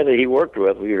one guy that he worked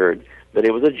with, we heard, that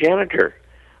he was a janitor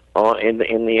in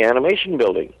the animation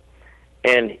building.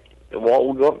 And Walt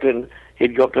would go up to him,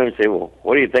 he'd go up to him and say, "Well,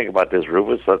 what do you think about this,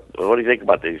 Rufus? What do you think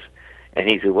about these?" And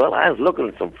he said, "Well, I was looking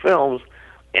at some films,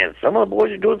 and some of the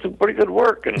boys are doing some pretty good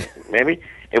work." And maybe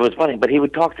it was funny, but he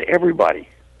would talk to everybody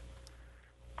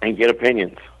and get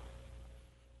opinions.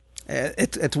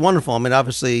 It's wonderful. I mean,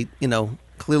 obviously,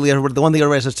 clearly everybody, the one thing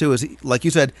everybody says too is, like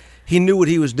you said, he knew what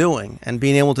he was doing, and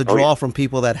being able to draw from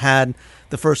people that had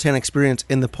the first-hand experience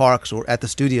in the parks or at the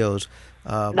studios.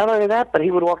 Not only that, but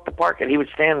he would walk the park, and he would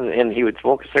stand and he would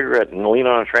smoke a cigarette and lean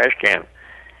on a trash can,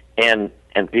 and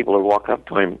people would walk up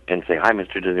to him and say, "Hi,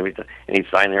 Mr. Disney," and he'd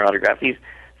sign their autographs. He'd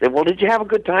say, "Well, did you have a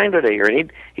good time today?" Or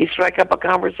he'd strike up a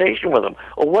conversation with them.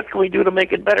 "Well, what can we do to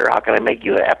make it better? How can I make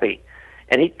you happy?"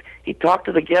 And he talked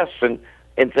to the guests and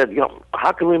said,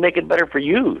 "How can we make it better for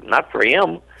you? Not for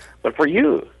him, but for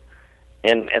you."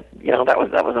 And that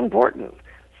was important.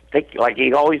 Like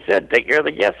he always said, take care of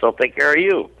the guests, they'll take care of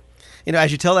you.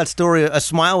 As you tell that story, a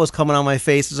smile was coming on my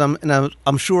face,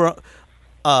 I'm sure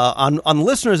on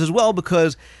listeners as well,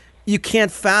 because you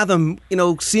can't fathom,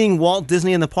 seeing Walt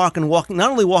Disney in the park and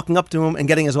not only walking up to him and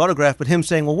getting his autograph, but him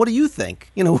saying, "Well, what do you think?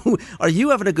 Are you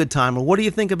having a good time? Or what do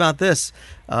you think about this?"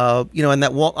 And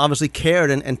that Walt obviously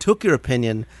cared and took your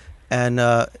opinion, and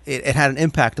it had an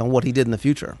impact on what he did in the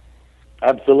future.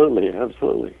 Absolutely,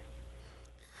 absolutely.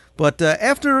 But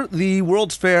after the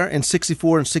World's Fair in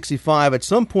 64 and 65, at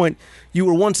some point you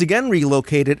were once again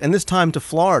relocated, and this time to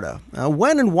Florida.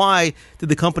 When and why did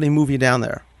the company move you down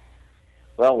there?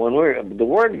 Well, when the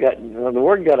word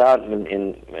got out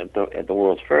at the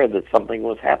World's Fair that something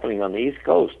was happening on the East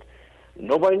Coast,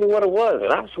 nobody knew what it was,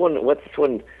 and that's when Walt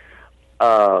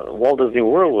Disney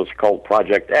World was called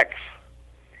Project X,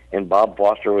 and Bob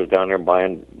Foster was down there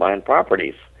buying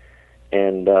properties,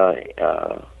 and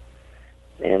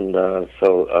And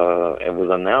so it was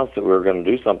announced that we were going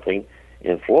to do something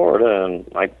in Florida, and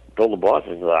I told the boss,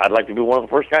 I said, I'd like to be one of the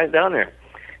first guys down there.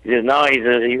 He said, no, he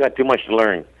said, you got too much to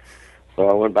learn. So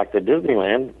I went back to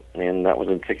Disneyland, and that was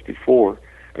in 64,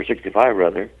 or 65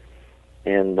 rather,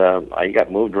 and I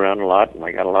got moved around a lot, and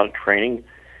I got a lot of training,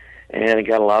 and I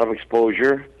got a lot of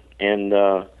exposure, and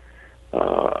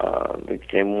it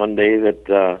came one day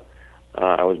that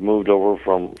I was moved over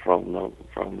from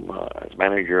as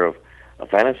manager of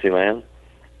Fantasyland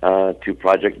to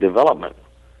project development,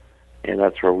 and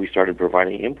that's where we started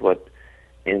providing input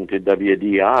into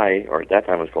WDI, or at that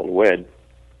time it was called WED,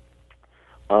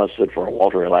 stood for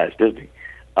Walter Elias Disney,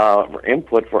 for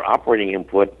input, for operating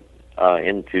input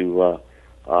into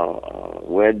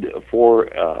WED for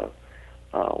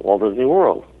Walt Disney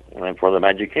World, and for the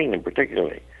Magic Kingdom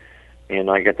particularly. And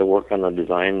I got to work on the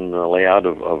design and the layout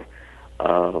of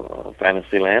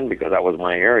Fantasyland because that was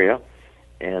my area.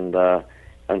 And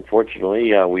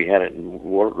unfortunately, we had it,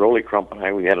 Rolly Crump and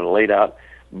I, we had it laid out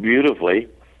beautifully,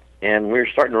 and we were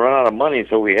starting to run out of money,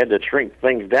 so we had to shrink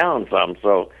things down some.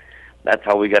 So that's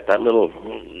how we got that little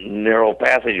narrow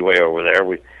passageway over there.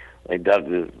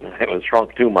 It was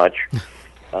shrunk too much.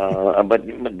 But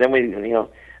then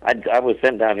I was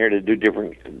sent down here to do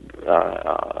different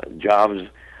jobs.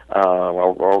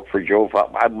 Or for Joe,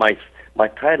 my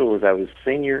title was I was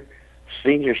senior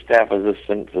staff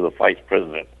assistant to the vice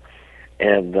president,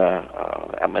 and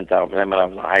that meant I was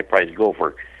a high priced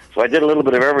gopher. So I did a little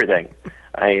bit of everything.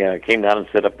 I came down and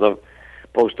set up the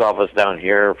post office down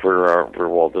here for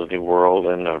Walt Disney World,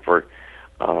 and for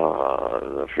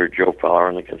Joe Feller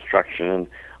in the construction.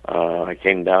 I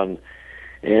came down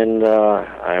and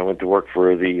I went to work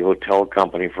for the hotel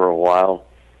company for a while.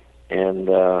 And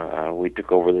we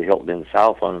took over the Hilton Inn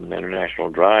South on International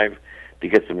Drive to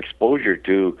get some exposure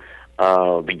to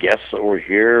the guests that were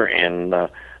here, and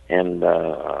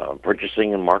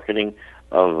purchasing and marketing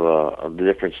of the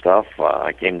different stuff.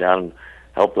 I came down and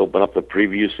helped open up the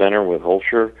preview center with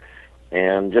Holscher,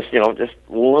 and just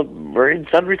very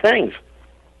sundry things.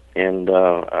 And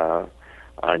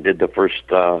I did the first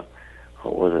the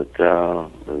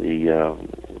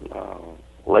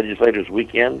Legislators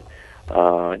Weekend.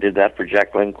 I did that for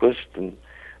Jack Lindquist, and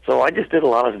so I just did a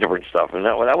lot of different stuff, and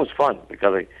that was fun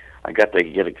because I got to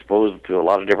get exposed to a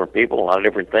lot of different people, a lot of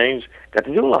different things, got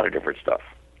to do a lot of different stuff.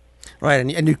 Right,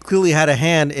 and you clearly had a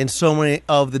hand in so many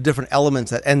of the different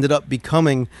elements that ended up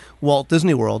becoming Walt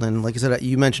Disney World. And like I said,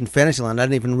 you mentioned Fantasyland. I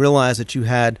didn't even realize that you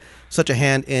had such a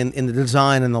hand in the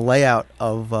design and the layout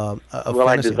of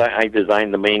Fantasyland. I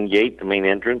designed the main gate, the main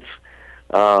entrance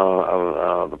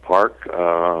of the park,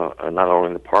 not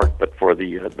only the park, but for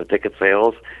the ticket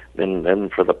sales, then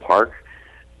for the park,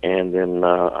 and then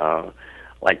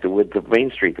like the width of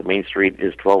Main Street. The Main Street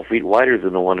is 12 feet wider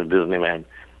than the one at Disneyland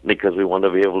because we wanted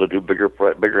to be able to do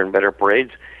bigger and better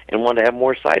parades and wanted to have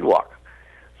more sidewalk.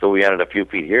 So we added a few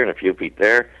feet here and a few feet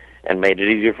there and made it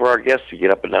easier for our guests to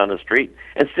get up and down the street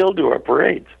and still do our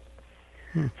parades.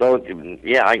 So,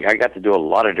 yeah, I got to do a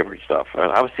lot of different stuff.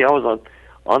 I was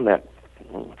on that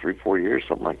 3-4 years,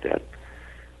 something like that.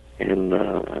 And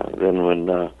then when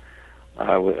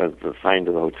I was assigned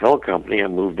to the hotel company, I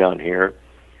moved down here.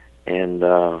 And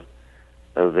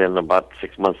then about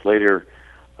 6 months later,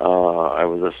 I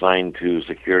was assigned to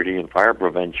security and fire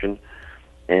prevention.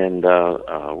 And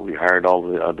we hired all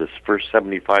the first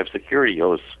 75 security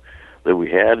hosts that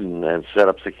we had and set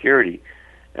up security.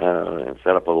 And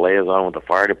set up a liaison with the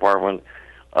fire department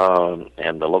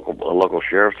and the local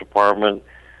sheriff's department,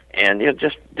 and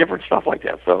just different stuff like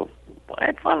that. So I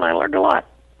had fun. I learned a lot.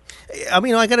 I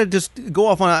mean, I got to just go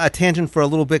off on a tangent for a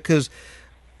little bit, because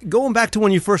going back to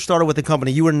when you first started with the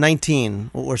company, you were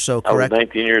 19 or so, correct? I was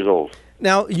 19 years old.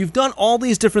 Now, you've done all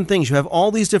these different things. You have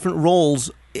all these different roles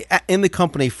in the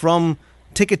company, from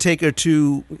ticket taker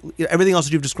to everything else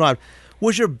that you've described.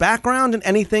 Was your background in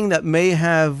anything that may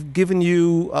have given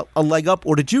you a leg up,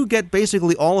 or did you get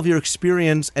basically all of your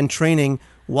experience and training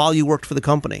while you worked for the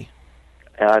company?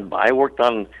 I worked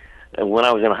on, when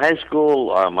I was in high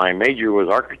school, my major was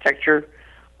architecture.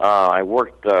 I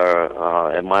worked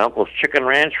at my uncle's chicken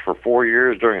ranch for 4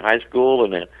 years during high school,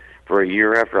 and then for a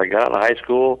year after I got out of high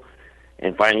school.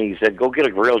 And finally he said, go get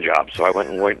a grill job. So I went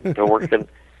to work in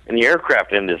the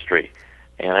aircraft industry.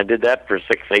 And I did that for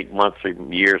 6-8 months, a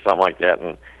year, something like that.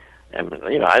 And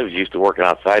I was used to working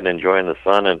outside and enjoying the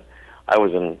sun. And I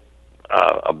was in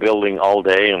a building all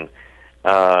day, and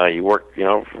you work,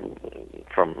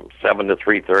 from 7 to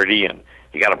 3:30, and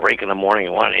you got a break in the morning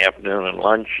and one in the afternoon and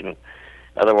lunch. And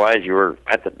otherwise, you were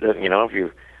at the,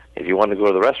 if you wanted to go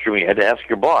to the restroom, you had to ask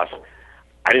your boss.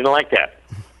 I didn't like that,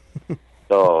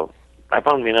 so I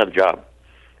found me another job.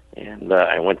 And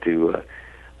I went to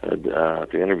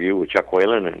interview with Chuck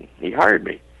Whalen, and he hired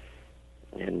me.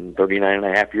 And 39 and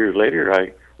a half years later,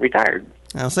 I retired.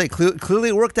 I'll say, clearly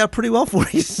it worked out pretty well for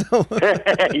you. So.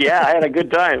 Yeah, I had a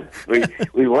good time.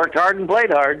 We worked hard and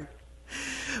played hard.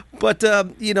 But,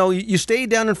 you stayed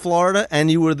down in Florida, and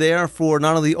you were there for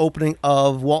not only the opening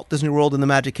of Walt Disney World in the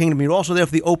Magic Kingdom, you were also there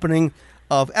for the opening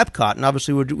of Epcot. And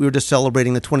obviously, we were just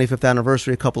celebrating the 25th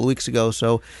anniversary a couple of weeks ago.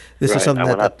 So this is something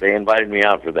they invited me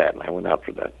out for that, and I went out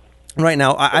for that. Right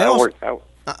now,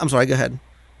 I'm sorry, go ahead.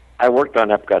 I worked on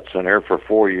Epcot Center for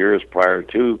 4 years prior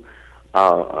to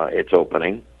its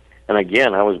opening. And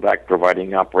again, I was back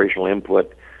providing operational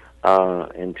input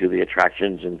into the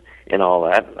attractions and all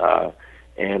that.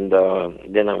 And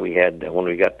then we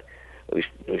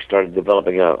started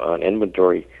developing an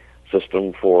inventory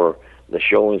system for the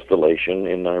show installation,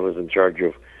 and I was in charge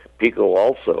of Pico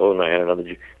also, and I had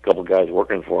another couple guys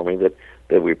working for me that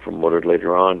we promoted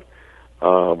later on.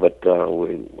 I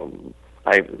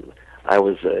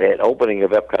was at opening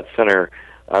of Epcot Center.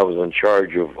 I was in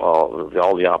charge of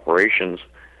all the operations,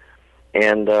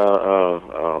 and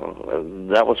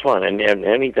that was fun. And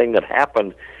anything that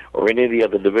happened, or any of the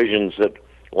other divisions that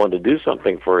wanted to do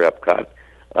something for Epcot,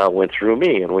 went through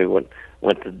me, and we went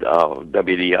to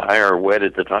WDI or WED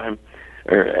at the time,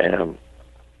 and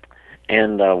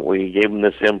we gave them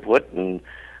this input, and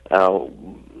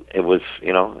it was,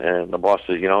 and the boss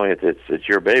says, it's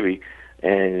your baby,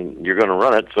 and you're going to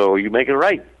run it, so you make it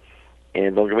right,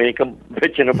 and don't give me any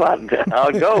bitching about how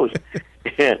it goes.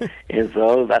 And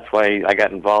so that's why I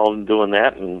got involved in doing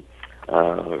that, and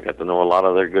I got to know a lot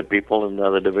of other good people in the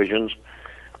other divisions,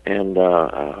 and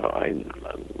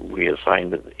we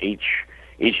assigned each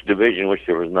division, which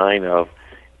there was 9 of,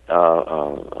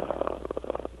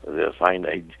 they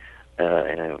assigned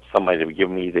somebody to give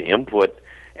me the input,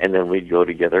 and then we'd go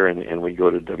together and we'd go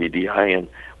to WDI and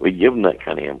we'd give them that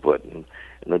kind of input and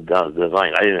the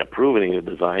design. I didn't approve any of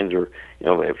the designs, or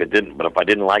if I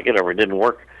didn't like it or it didn't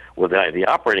work with the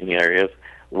operating areas,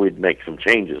 we'd make some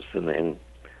changes. So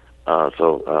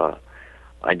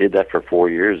I did that for 4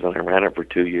 years, and I ran it for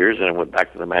 2 years, and I went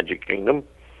back to the Magic Kingdom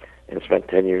and spent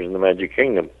 10 years in the Magic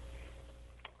Kingdom,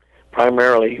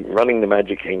 primarily running the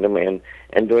Magic Kingdom and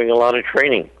doing a lot of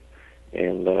training.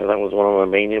 And that was one of my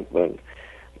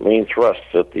main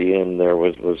thrusts at the end. There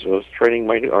was training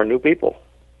our new people.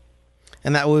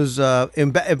 And that was back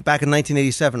in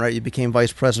 1987, right? You became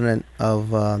vice president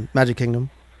of Magic Kingdom.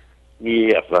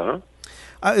 Yes.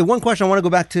 One question I want to go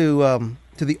back to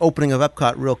the opening of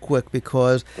Epcot real quick,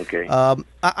 because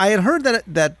I had heard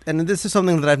that, and this is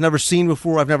something that I've never seen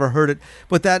before, I've never heard it,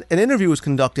 but that an interview was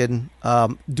conducted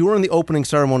during the opening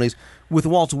ceremonies with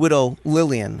Walt's widow,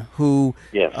 Lillian, who,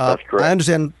 yes, that's correct. I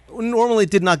understand, normally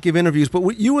did not give interviews,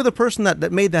 but you were the person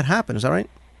that made that happen, is that right?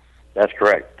 That's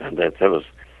correct. Like I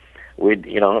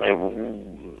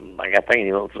think,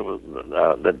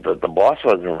 that the boss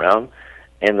wasn't around,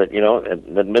 and that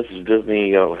Mrs.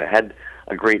 Disney had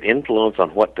a great influence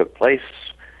on what took place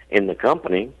in the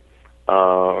company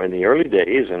in the early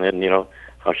days, and then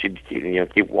how she'd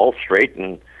keep Walt straight,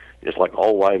 and just like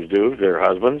all wives do their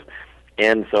husbands.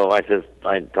 And so I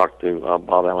talked to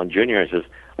Bob Allen Jr. I says,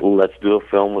 well, let's do a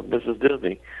film with Mrs.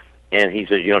 Disney. And he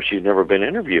said, she's never been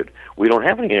interviewed. We don't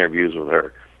have any interviews with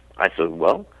her. I said,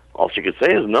 well, all she could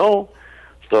say is no.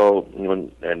 So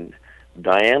and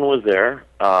Diane was there,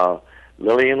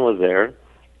 Lillian was there,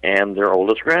 and their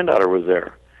oldest granddaughter was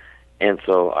there. And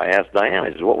so I asked Diane,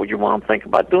 I said, what would your mom think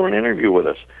about doing an interview with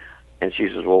us? And she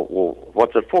says, well,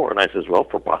 what's it for? And I says, well,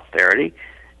 for posterity,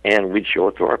 and we'd show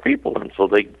it to our people, and so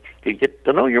they could get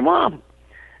to know your mom.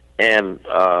 And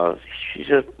she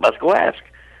says, let's go ask.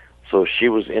 So she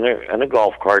was in a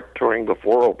golf cart touring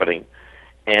before opening,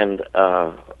 and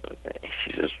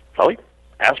she says, Sully,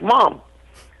 ask Mom.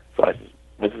 So I said,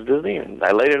 Mrs. Disney, and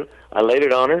I laid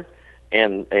it on her,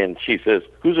 and she says,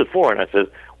 who's it for? And I says,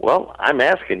 well, I'm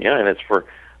asking you, and it's for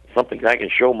something I can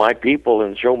show my people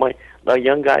and show the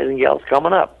young guys and gals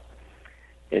coming up.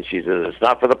 And she says, it's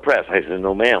not for the press. I said,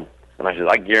 no, ma'am. And I said,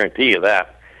 I guarantee you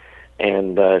that.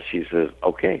 And she says,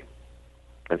 okay.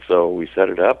 And so we set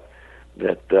it up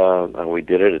that we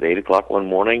did it at 8 o'clock one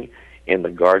morning in the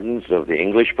gardens of the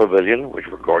English Pavilion, which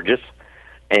were gorgeous.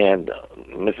 And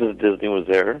Mrs. Disney was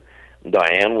there,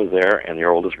 Diane was there, and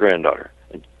their oldest granddaughter.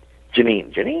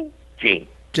 Jean. Jenny?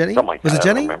 Something like was that. It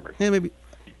Jenny? I don't remember. Yeah, maybe.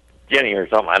 Jenny or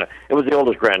something. It was the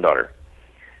oldest granddaughter.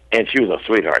 And she was a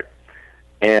sweetheart.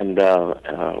 And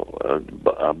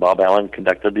Bob Allen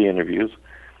conducted the interviews.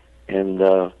 And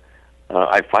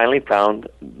I finally found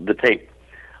the tape.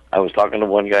 I was talking to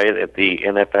one guy at the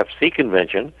NFFC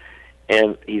convention,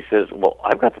 and he says, well,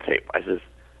 I've got the tape. I says,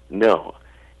 no.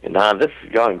 And now this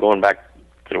is going back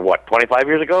to, what, 25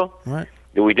 years ago? Right.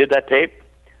 We did that tape.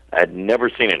 I had never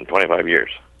seen it in 25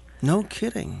 years. No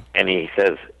kidding. And he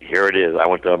says, here it is. I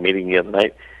went to a meeting the other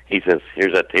night. He says,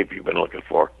 here's that tape you've been looking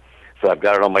for. So I've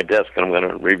got it on my desk, and I'm going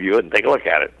to review it and take a look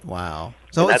at it. Wow.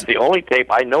 So that's the only tape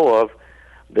I know of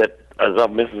that is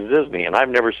of Mrs. Disney, and I've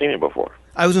never seen it before.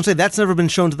 I was going to say, that's never been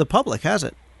shown to the public, has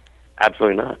it?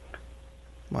 Absolutely not.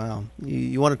 Wow.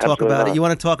 You want to talk about it? You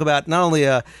want to talk about not only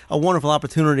a wonderful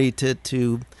opportunity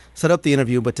to set up the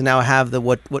interview, but to now have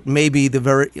what may be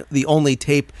the only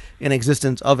tape in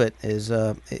existence of it is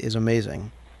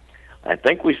amazing. I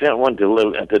think we sent one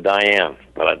to Diane,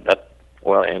 but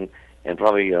and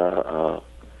probably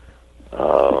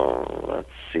let's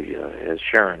see,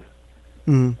 Sharon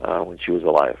when she was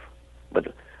alive.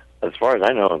 But as far as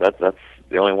I know, that's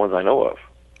the only ones I know of.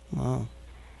 Wow.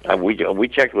 We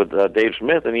checked with Dave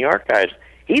Smith in the archives.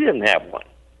 He didn't have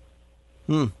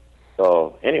one.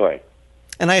 So anyway.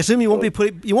 And I assume you won't be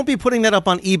putting that up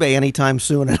on eBay anytime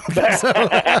soon. I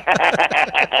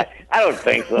don't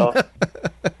think so.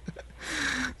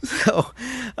 So,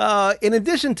 in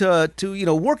addition to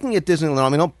working at Disneyland, I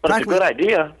mean, but it's a good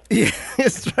idea. Yeah,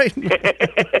 that's right.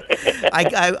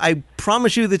 I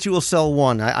promise you that you will sell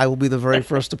one. I will be the very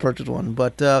first to purchase one.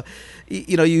 But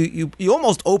you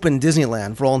almost opened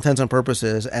Disneyland for all intents and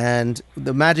purposes, and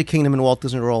the Magic Kingdom in Walt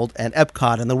Disney World, and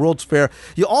Epcot, and the World's Fair.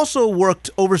 You also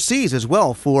worked overseas as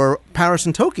well for Paris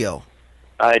and Tokyo.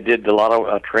 I did a lot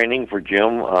of training for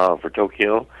Jim for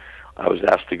Tokyo. I was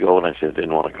asked to go, and I said I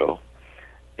didn't want to go.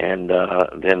 And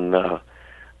then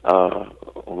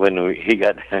when he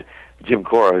got Jim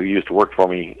Cora, who used to work for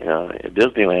me at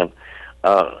Disneyland,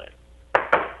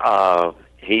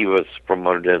 he was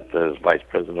promoted as vice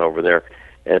president over there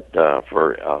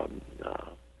for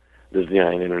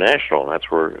Disneyland International. And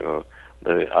that's where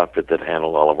the outfit that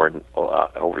handled all of our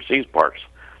overseas parks.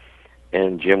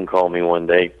 And Jim called me one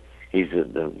day. He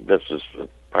said, this was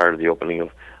prior to the opening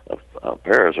of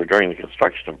Paris, or during the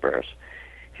construction of Paris.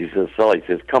 He says, Sully, he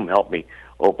says, come help me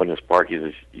open this park. He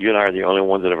says, you and I are the only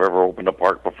ones that have ever opened a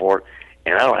park before,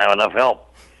 and I don't have enough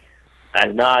help. I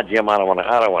said, nah, Jim, I don't want to.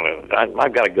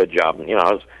 I've got a good job.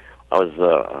 I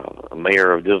was a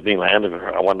mayor of Disneyland, and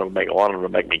I wanted them to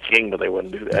make me king, but they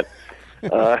wouldn't do that.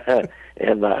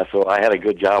 So I had a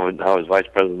good job, and I was vice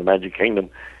president of the Magic Kingdom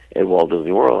at Walt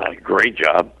Disney World. I had a great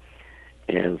job.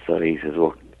 And so he says,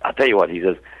 well, I'll tell you what. He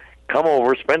says, come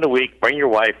over, spend a week, bring your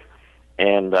wife,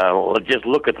 and just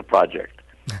look at the project.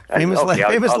 Famous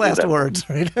last words,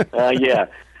 right? Yeah.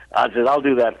 I said, I'll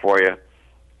do that for you.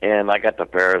 And I got to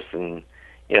Paris, and,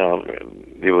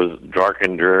 it was dark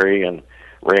and dreary and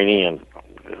rainy, and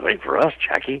wait for us,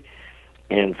 Jackie.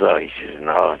 And so he said,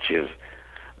 no,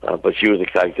 but she was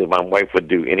excited because my wife would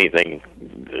do any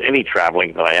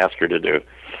traveling that I asked her to do.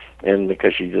 And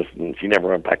because she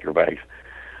never unpacked her bags.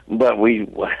 But he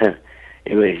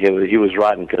was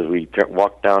rotten because we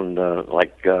walked down the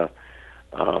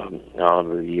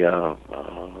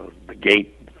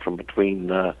gate from between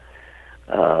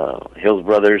Hills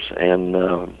Brothers and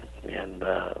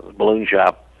the balloon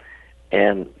shop,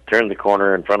 and turned the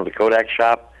corner in front of the Kodak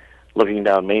shop, looking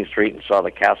down Main Street, and saw the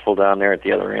castle down there at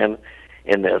the other end.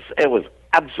 And it was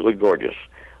absolutely gorgeous.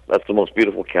 That's the most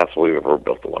beautiful castle we've ever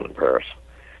built, the one in Paris.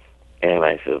 And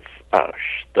I said, oh,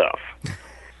 stuff.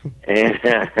 And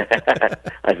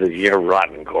I said, you're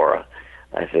rotten, Cora.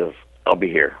 I said, I'll be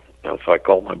here. And so I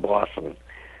called my boss, and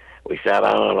we sat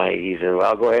down, and he said,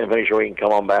 well, go ahead and finish, or you can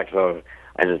come on back. So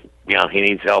I said, he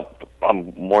needs help.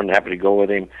 I'm more than happy to go with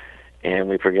him. And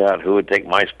we figured out who would take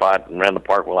my spot and ran the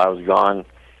park while I was gone.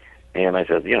 And I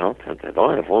said, it's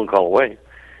only a phone call away.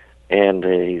 And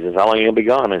he says, how long are you going to be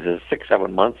gone? I said, 6,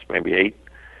 7 months, maybe 8.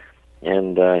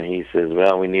 And he says,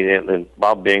 well, we need it. And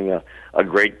Bob, being a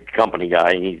great company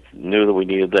guy, he knew that we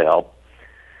needed the help.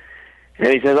 And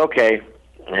he said, okay.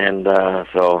 And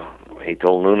so he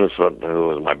told Nunes, who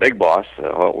was my big boss,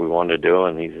 what we wanted to do,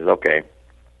 and he says, okay.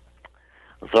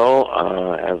 So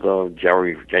as of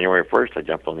January 1st, I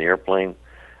jumped on the airplane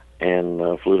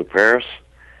and flew to Paris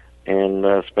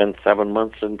and spent 7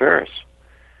 months in Paris,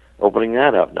 opening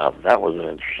that up. Now, that was an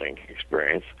interesting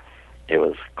experience. It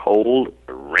was cold,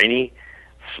 rainy,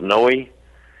 snowy,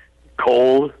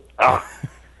 cold. I've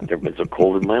never been so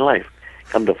cold in my life.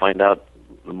 Come to find out,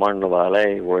 the Marne de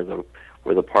Vallée, where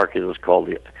the park is called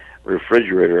the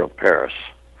refrigerator of Paris.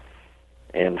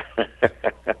 And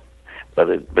but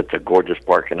it's a gorgeous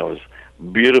park, and it was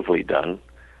beautifully done.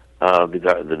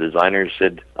 The designers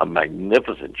did a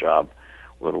magnificent job.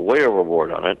 Went way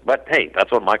overboard on it, but hey,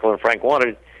 that's what Michael and Frank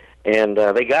wanted, and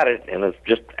they got it, and it's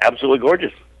just absolutely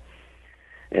gorgeous.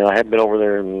 And I haven't been over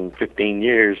there in 15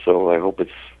 years, so I hope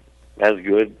it's as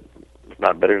good, if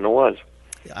not better than it was.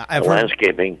 I've heard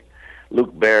Landscaping.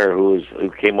 Luke Bear, who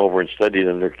came over and studied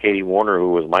under Katie Warner,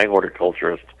 who was my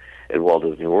horticulturist at Walt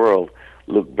Disney World.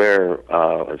 Luke Bear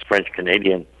is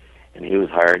French-Canadian, and he was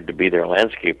hired to be their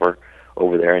landscaper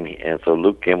over there. And so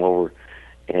Luke came over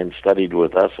and studied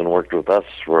with us and worked with us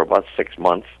for about 6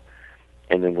 months,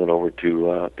 and then went over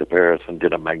to Paris and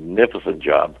did a magnificent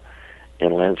job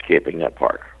in landscaping that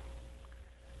park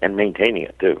and maintaining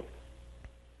it, too.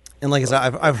 And like I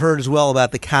said, I've heard as well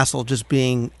about the castle just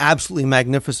being absolutely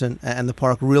magnificent and the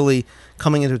park really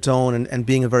coming into its own and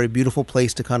being a very beautiful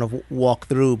place to kind of walk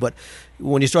through. But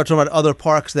when you start talking about other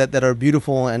parks that are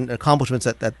beautiful and accomplishments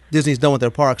that Disney's done with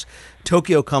their parks,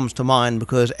 Tokyo comes to mind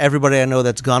because everybody I know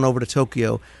that's gone over to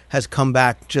Tokyo has come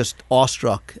back just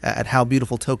awestruck at how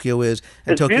beautiful Tokyo is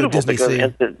and It's Tokyo Disney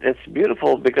Sea. It's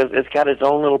beautiful because it's got its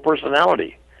own little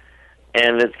personality.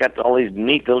 And it's got all these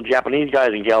neat little Japanese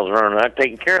guys and gals running around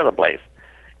taking care of the place.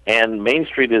 And Main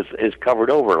Street is covered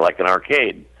over like an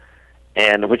arcade,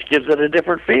 and which gives it a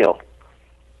different feel.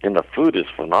 And the food is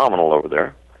phenomenal over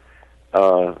there.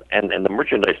 And the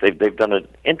merchandise, they've done an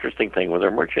interesting thing with their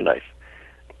merchandise.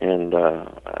 And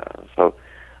so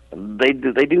they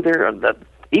do their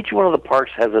each one of the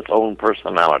parks has its own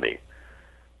personality.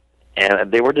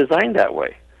 And they were designed that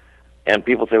way. And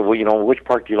people say, well, which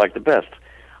park do you like the best?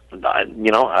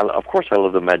 Of course I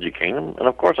love the Magic Kingdom, and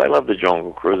of course I love the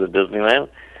Jungle Cruise at Disneyland.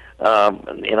 I'm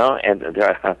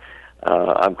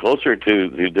closer to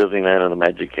Disneyland and the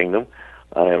Magic Kingdom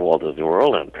and Walt Disney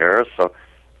World and Paris. So,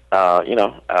 and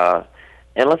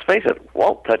let's face it,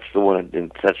 Walt touched the one that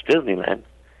didn't touch Disneyland,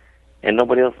 and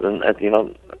nobody else. And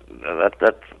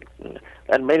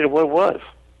that made it what it was,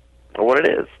 or what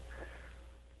it is.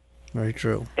 Very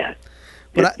true. Yeah,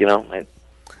 but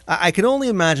I can only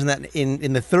imagine that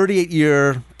in the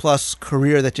 38-year-plus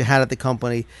career that you had at the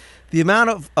company, the amount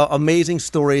of amazing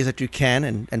stories that you can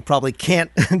and probably can't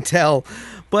tell.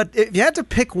 But if you had to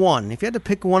pick one,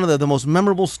 of the most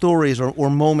memorable stories or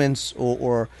moments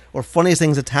or funniest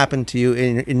things that's happened to you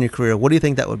in your career, what do you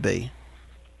think that would be?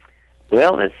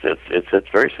 Well, it's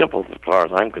very simple as far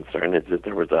as I'm concerned. It's that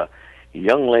there was a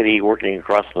young lady working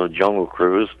across the Jungle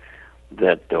Cruise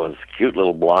that was a cute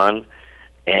little blonde,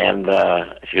 and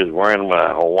she was wearing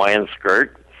a Hawaiian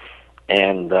skirt,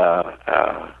 and the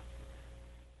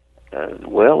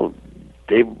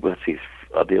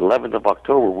 11th of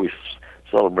October we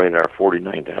celebrated our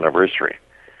 49th anniversary,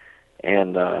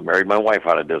 and married my wife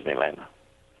out of Disneyland,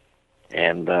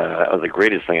 and that was the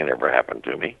greatest thing that ever happened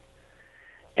to me.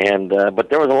 And but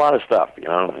there was a lot of stuff,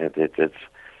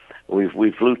 we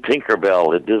flew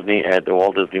Tinkerbell at the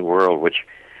Walt Disney World, which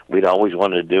we'd always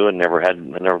wanted to do and never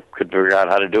could figure out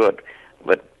how to do it.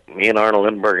 But me and Arnold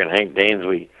Lindbergh and Hank Danes,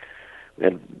 we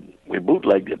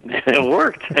bootlegged it. It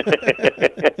worked.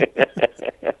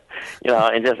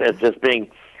 And just being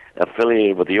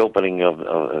affiliated with the opening of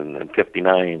in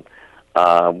 '59,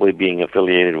 we being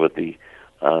affiliated with the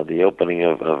opening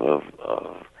of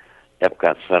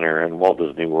Epcot Center and Walt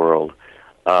Disney World.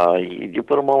 You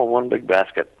put them all in one big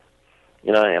basket.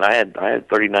 And I had a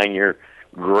 39-year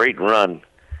great run.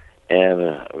 And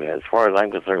as far as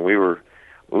I'm concerned, we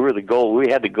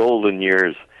had the golden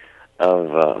years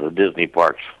of the Disney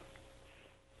parks.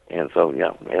 And so,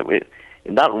 there's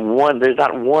not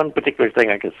one particular thing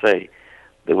I could say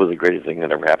that was the greatest thing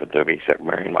that ever happened to me, except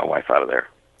marrying my wife out of there.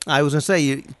 I was going to say,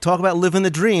 you talk about living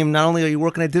the dream. Not only are you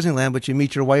working at Disneyland, but you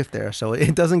meet your wife there. So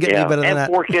it doesn't get any better than that.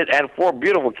 And 4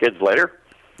 beautiful kids later.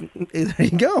 There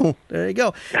you go.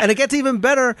 And it gets even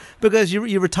better because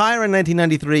you retire in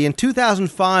 1993. In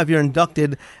 2005, you're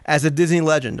inducted as a Disney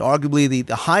legend, arguably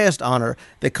the highest honor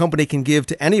the company can give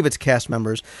to any of its cast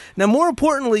members. Now, more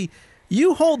importantly,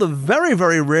 you hold a very,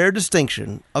 very rare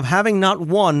distinction of having not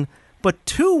one, but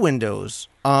 2 windows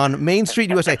on Main Street,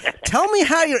 USA. Tell me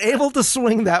how you're able to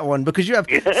swing that one, because you have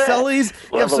Sully's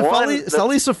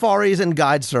Safaris and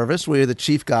Guide Service, where you're the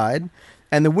chief guide,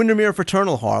 and the Windermere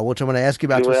Fraternal Hall, which I'm going to ask you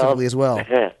about specifically as well.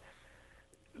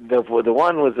 The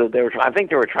one was that I think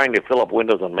they were trying to fill up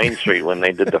windows on Main Street when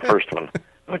they did the first one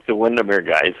with the Windermere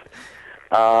guys.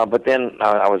 But then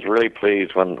I was really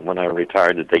pleased when I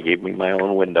retired that they gave me my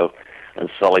own window in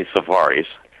Sully's Safaris,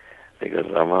 because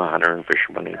I'm a hunter and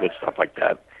fisherman and good stuff like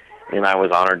that. And I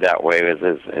was honored that way as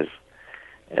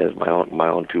my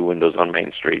own 2 windows on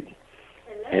Main Street.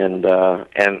 And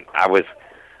I was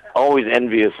always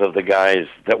envious of the guys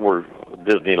that were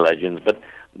Disney legends, but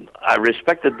I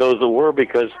respected those that were,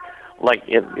 because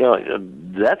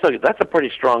that's a pretty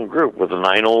strong group with the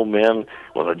 9 old men,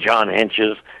 with the John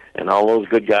Henches and all those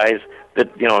good guys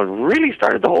that really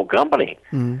started the whole company.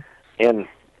 Mm-hmm. And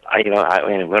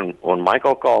when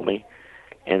Michael called me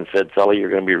and said, Sully, you're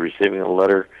going to be receiving a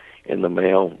letter in the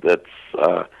mail that's,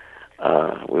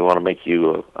 we want to make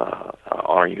you,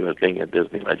 honor you as being a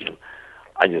Disney legend.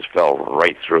 I just fell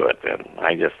right through it. And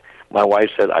my wife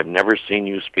said, I've never seen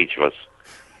you speechless.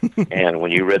 And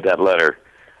when you read that letter,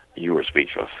 you were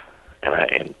speechless.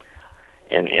 And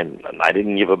I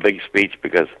didn't give a big speech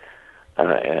because,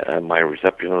 my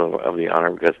reception of the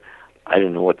honor, because I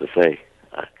didn't know what to say.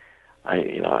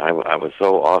 I was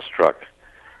so awestruck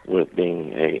with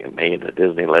being made a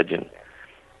Disney legend.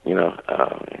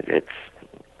 It's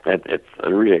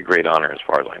really a great honor as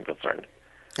far as I'm concerned.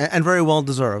 And very well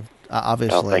deserved,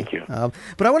 obviously. Oh, thank you.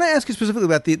 But I want to ask you specifically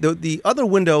about the other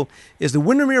window is the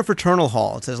Windermere Fraternal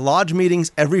Hall. It says lodge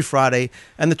meetings every Friday,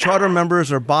 and the charter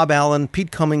members are Bob Allen,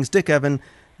 Pete Cummings, Dick Evan,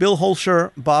 Bill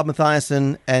Holscher, Bob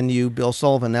Mathiasen, and you, Bill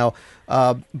Sullivan. Now,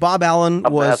 Bob Allen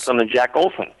was... Mathiasen and Jack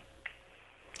Olson.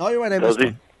 Oh, you're right. I missed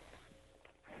one.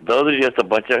 Those are just a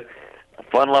bunch of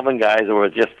fun-loving guys who were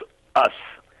just us.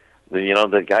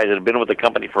 The guys that have been with the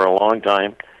company for a long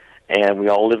time, and we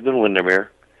all lived in Windermere.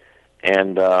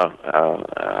 And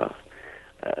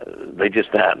they just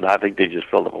had, I think they just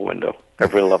filled up a window. Or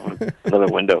filled up another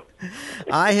window.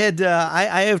 I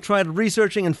have tried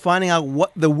researching and finding out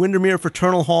what the Windermere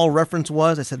Fraternal Hall reference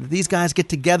was. I said, did these guys get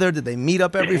together? Did they meet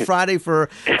up every Friday for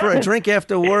a drink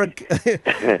after work?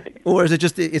 Or is it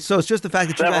just it's just the fact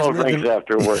that Several you guys drinks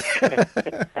after work.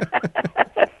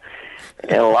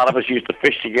 And a lot of us used to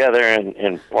fish together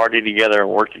and party together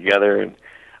and work together, and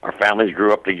our families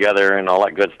grew up together and all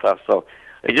that good stuff. So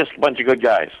they're just a bunch of good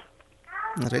guys.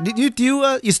 That's right. Do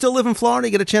you still live in Florida?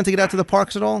 You get a chance to get out to the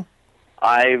parks at all?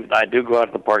 I do go out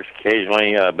to the parks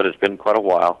occasionally, but it's been quite a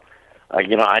while. I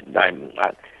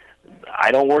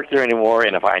don't work there anymore,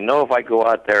 and if I go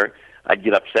out there, I'd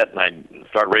get upset and I'd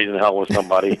start raising hell with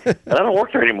somebody. And I don't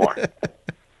work there anymore.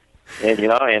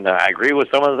 And I agree with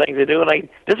some of the things they do, and I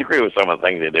disagree with some of the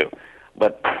things they do.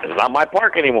 But it's not my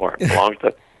park anymore. It belongs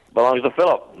to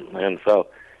Philip, and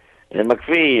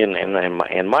McPhee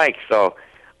and Mike. So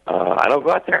I don't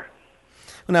go out there.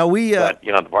 Now but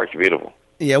the parks are beautiful.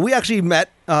 Yeah, we actually met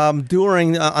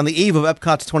during on the eve of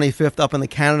Epcot's 25th up in the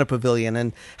Canada Pavilion,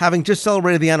 and having just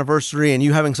celebrated the anniversary, and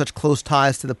you having such close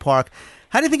ties to the park,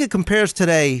 how do you think it compares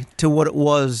today to what it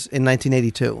was in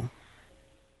 1982?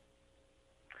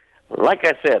 Like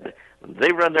I said,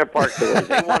 they run their park the way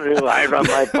they want to do. I ran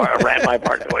my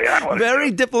park the way I want to do.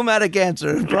 Very diplomatic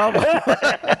answer, bravo.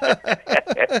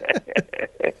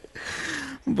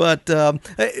 But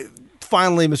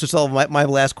finally, Mr. Sullivan, my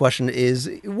last question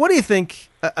is: what do you think?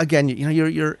 Again,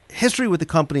 your history with the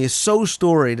company is so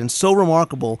storied and so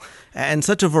remarkable, and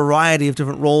such a variety of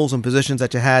different roles and positions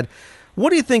that you had.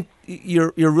 What do you think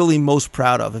you're really most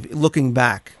proud of, looking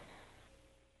back?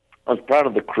 I was proud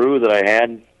of the crew that I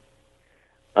had.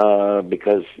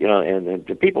 Because and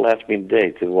the people ask me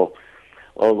today, well,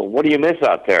 what do you miss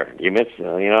out there? You miss,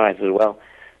 I said, well,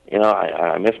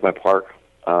 I miss my park,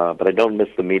 but I don't miss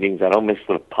the meetings. I don't miss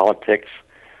the politics.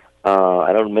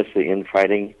 I don't miss the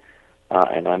infighting,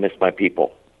 and I miss my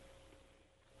people.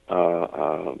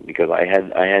 Because I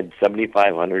had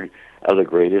 7,500 of the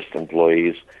greatest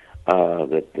employees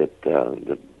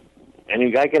that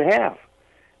any guy could have,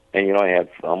 and I had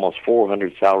almost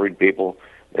 400 salaried people.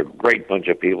 They're a great bunch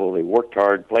of people. They worked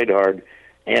hard, played hard,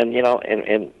 and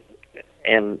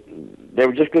and they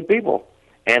were just good people.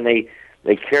 And they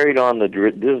carried on the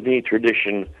Disney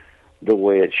tradition the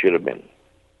way it should have been,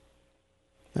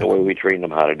 the way we trained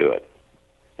them how to do it.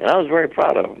 And I was very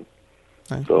proud of them.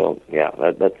 Okay. So yeah,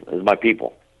 that's my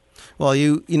people. Well,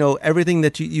 everything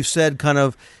that you said kind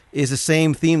of is the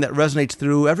same theme that resonates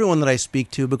through everyone that I speak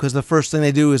to, because the first thing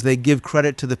they do is they give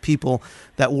credit to the people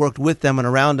that worked with them and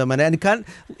around them. And kind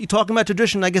of, talking about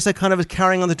tradition, I guess that kind of is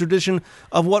carrying on the tradition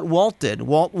of what Walt did.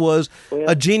 Walt was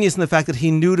a genius in the fact that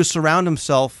he knew to surround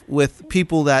himself with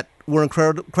people that were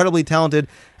incredibly talented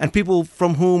and people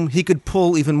from whom he could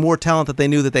pull even more talent that they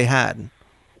knew that they had.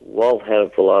 Walt had a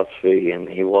philosophy, and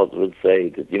Walt would say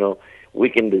that, we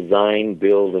can design,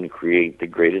 build, and create the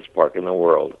greatest park in the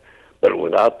world. But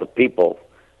without the people,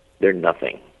 they're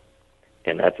nothing.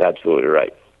 And that's absolutely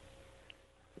right.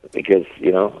 Because,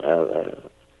 the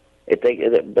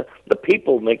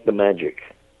people make the magic.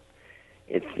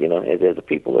 It's, the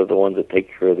people are the ones that take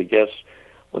care of the guests.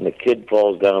 When the kid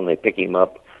falls down, they pick him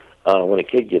up. When a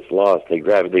kid gets lost, they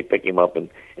grab it, they pick him up and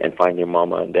find their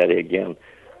mama and daddy again.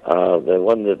 The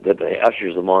one that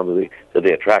ushers them on to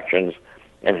the attractions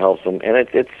and helps them. And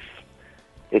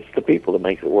it's the people that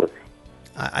makes it work.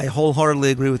 I wholeheartedly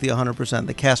agree with you 100%.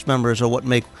 The cast members are what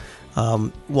make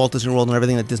Walt Disney World and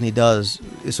everything that Disney does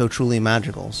is so truly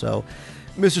magical. So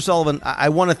Mr. Sullivan, I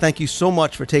want to thank you so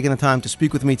much for taking the time to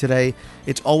speak with me today.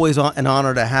 It's always an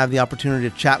honor to have the opportunity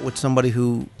to chat with somebody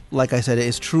who, like I said,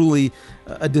 is truly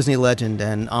a Disney legend.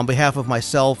 And on behalf of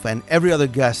myself and every other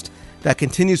guest that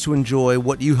continues to enjoy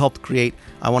what you helped create,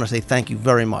 I want to say thank you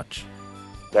very much.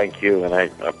 Thank you, and I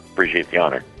appreciate the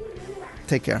honor.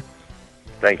 Take care.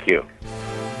 Thank you.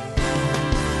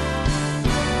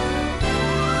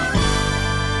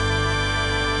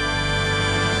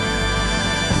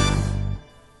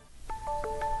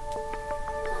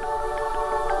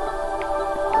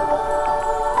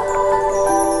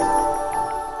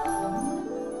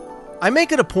 I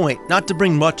make it a point not to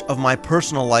bring much of my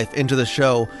personal life into the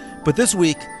show, but this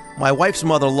week, my wife's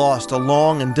mother lost a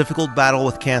long and difficult battle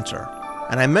with cancer.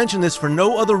 And I mention this for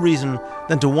no other reason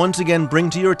than to once again bring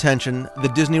to your attention the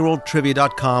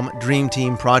DisneyWorldTrivia.com Dream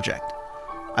Team Project.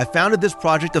 I founded this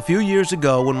project a few years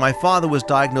ago when my father was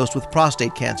diagnosed with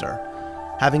prostate cancer.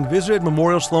 Having visited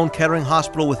Memorial Sloan Kettering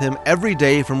Hospital with him every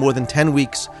day for more than 10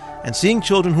 weeks and seeing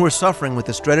children who are suffering with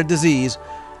this dreaded disease,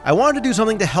 I wanted to do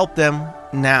something to help them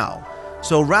now.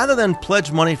 So rather than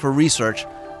pledge money for research,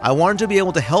 I wanted to be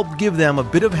able to help give them a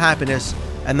bit of happiness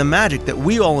and the magic that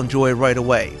we all enjoy right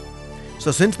away. So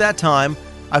since that time,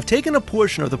 I've taken a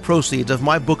portion of the proceeds of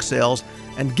my book sales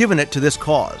and given it to this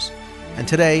cause. And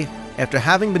today, after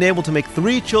having been able to make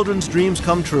 3 children's dreams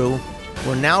come true,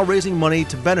 we're now raising money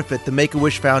to benefit the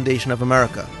Make-A-Wish Foundation of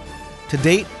America. To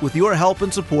date, with your help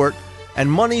and support,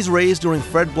 and monies raised during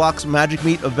Fred Block's Magic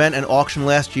Meet event and auction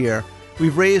last year,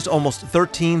 we've raised almost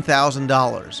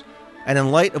 $13,000. And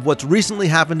in light of what's recently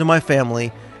happened to my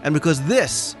family, and because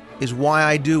this is why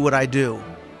I do what I do,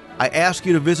 I ask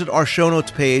you to visit our show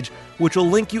notes page, which will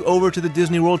link you over to the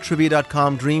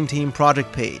DisneyWorldTrivia.com Dream Team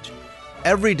Project page.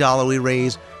 Every dollar we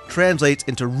raise translates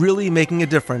into really making a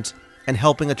difference and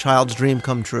helping a child's dream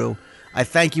come true. I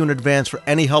thank you in advance for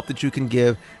any help that you can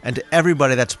give, and to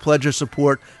everybody that's pledged your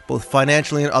support, both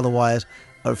financially and otherwise,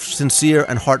 a sincere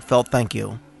and heartfelt thank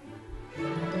you.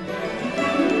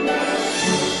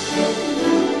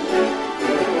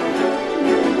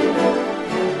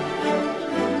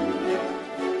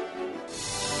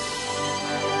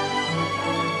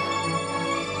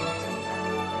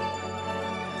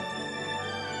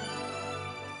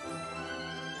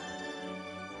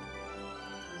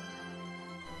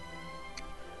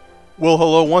 Well,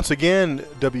 hello once again,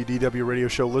 WDW Radio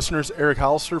Show listeners. Eric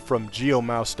Hollister from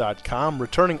GeoMouse.com,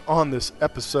 returning on this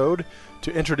episode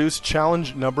to introduce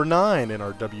challenge number 9 in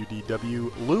our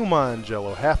WDW Lou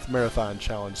Mongello Half Marathon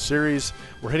Challenge series.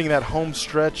 We're hitting that home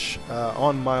stretch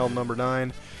on mile number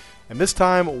 9, and this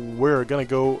time we're going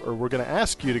to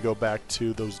ask you to go back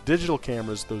to those digital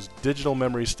cameras, those digital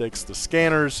memory sticks, the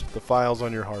scanners, the files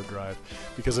on your hard drive,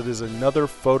 because it is another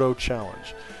photo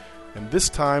challenge. And this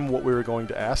time what we were going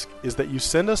to ask is that you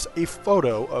send us a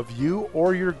photo of you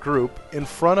or your group in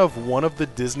front of one of the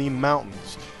Disney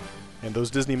mountains. And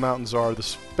those Disney mountains are the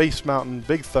Space Mountain,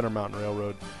 Big Thunder Mountain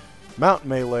Railroad, Mount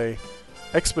Melee,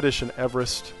 Expedition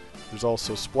Everest. There's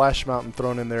also Splash Mountain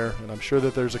thrown in there, and I'm sure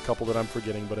that there's a couple that I'm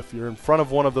forgetting, but if you're in front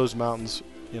of one of those mountains,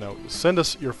 send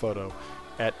us your photo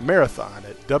at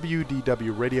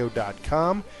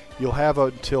marathon@wdwradio.com. You'll have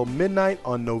until midnight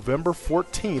on November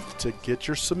 14th to get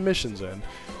your submissions in.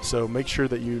 So make sure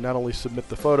that you not only submit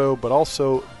the photo, but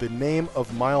also the name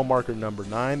of mile marker number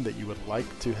 9 that you would like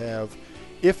to have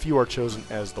if you are chosen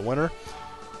as the winner.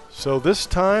 So this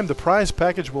time, the prize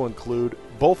package will include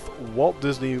both Walt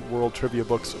Disney World Trivia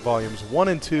Books Volumes 1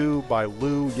 and 2 by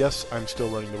Lou. Yes, I'm still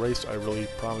running the race. I really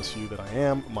promise you that I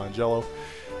am, Mongello.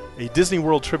 A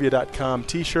DisneyWorldTrivia.com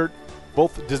t-shirt,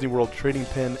 both Disney World trading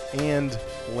pin and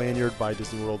lanyard by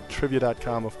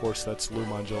DisneyWorldTrivia.com. Of course, that's Lou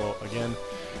Mongello again.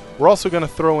 We're also going to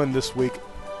throw in this week,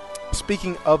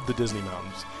 speaking of the Disney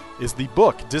Mountains, is the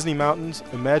book Disney Mountains,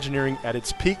 Imagineering at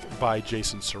its Peak by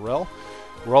Jason Sorrell.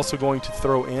 We're also going to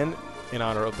throw in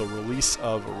honor of the release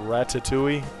of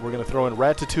Ratatouille, we're going to throw in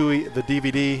Ratatouille, the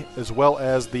DVD, as well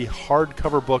as the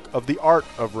hardcover book of The Art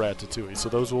of Ratatouille. So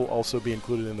those will also be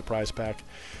included in the prize pack.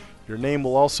 Your name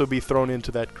will also be thrown into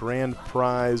that grand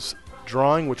prize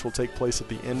drawing, which will take place at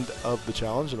the end of the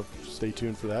challenge, and stay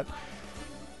tuned for that.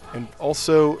 And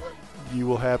also, you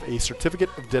will have a certificate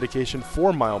of dedication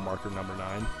for mile marker number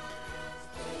 9.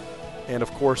 And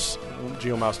of course,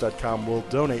 GeoMouse.com will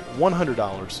donate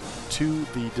 $100 to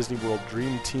the Disney World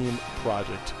Dream Team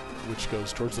Project, which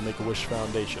goes towards the Make-A-Wish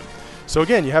Foundation. So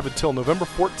again, you have until November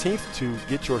 14th to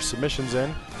get your submissions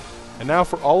in. And now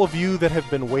for all of you that have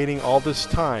been waiting all this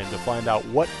time to find out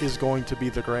what is going to be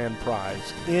the grand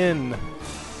prize in the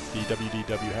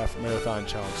WDW Half Marathon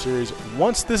Challenge Series,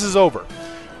 once this is over,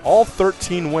 All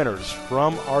 13 winners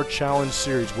from our challenge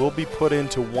series will be put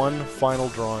into one final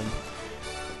drawing,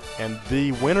 and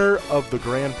the winner of the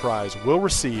grand prize will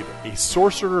receive a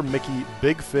Sorcerer Mickey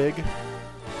Big Fig,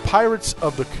 Pirates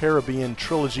of the Caribbean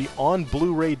trilogy on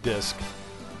Blu-ray disc,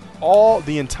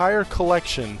 the entire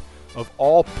collection of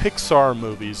all Pixar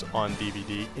movies on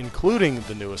DVD, including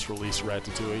the newest release,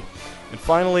 Ratatouille, and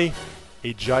finally,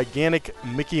 a gigantic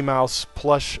Mickey Mouse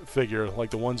plush figure like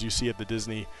the ones you see at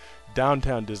the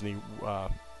downtown Disney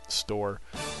store,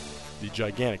 the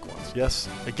gigantic ones. Yes,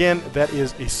 again, that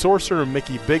is a Sorcerer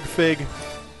Mickey Big Fig,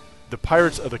 the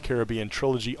Pirates of the Caribbean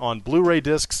trilogy on Blu-ray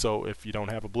disc. So if you don't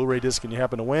have a Blu-ray disc and you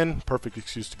happen to win, perfect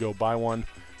excuse to go buy one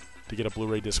to get a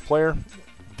Blu-ray disc player.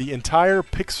 The entire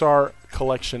Pixar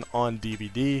collection on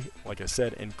DVD, like I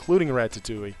said, including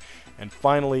Ratatouille, and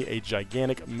finally a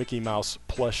gigantic Mickey Mouse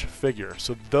plush figure.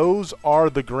 So those are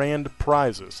the grand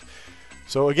prizes.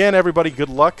 So again, everybody, good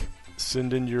luck.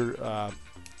 Send in your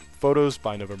photos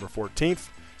by November 14th.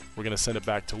 We're going to send it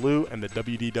back to Lou and the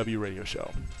WDW radio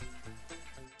show.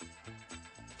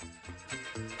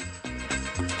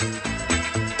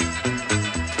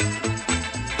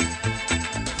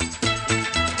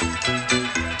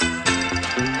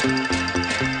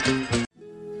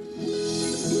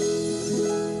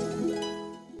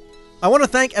 I want to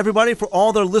thank everybody for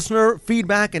all their listener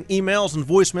feedback and emails and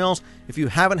voicemails. If you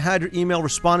haven't had your email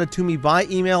responded to me by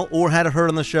email or had it heard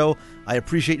on the show, I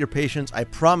appreciate your patience. I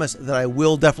promise that I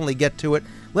will definitely get to it.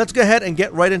 Let's go ahead and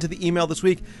get right into the email this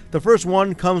week. The first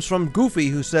one comes from Goofy,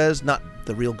 who says, not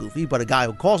the real Goofy, but a guy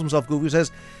who calls himself Goofy, who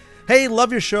says, "Hey,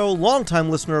 love your show,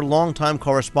 long-time listener, long-time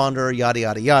corresponder, yada,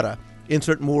 yada, yada."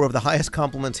 Insert more of the highest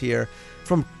compliments here.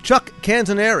 From Chuck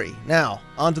Canzaneri. Now,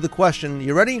 on to the question.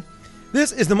 You ready?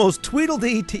 This is the most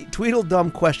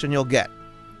Tweedledum question you'll get.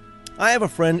 I have a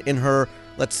friend in her,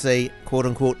 let's say,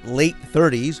 quote-unquote, late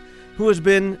 30s, who has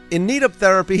been in need of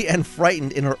therapy and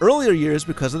frightened in her earlier years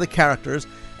because of the characters,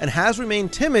 and has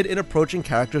remained timid in approaching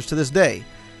characters to this day.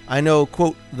 I know,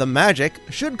 quote, the magic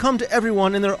should come to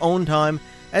everyone in their own time,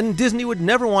 and Disney would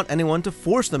never want anyone to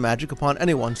force the magic upon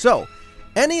anyone, so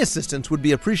any assistance would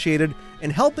be appreciated in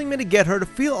helping me to get her to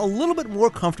feel a little bit more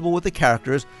comfortable with the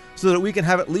characters so that we can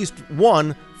have at least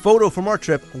one photo from our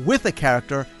trip with a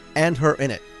character and her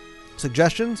in it.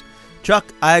 Suggestions? Chuck,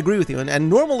 I agree with you. And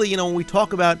normally, when we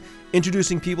talk about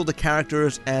introducing people to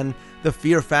characters and the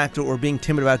fear factor or being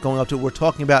timid about going up to it, we're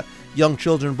talking about young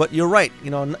children. But you're right.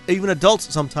 Even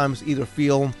adults sometimes either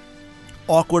feel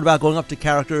awkward about going up to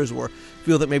characters or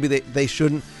feel that maybe they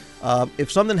shouldn't.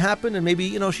 If something happened and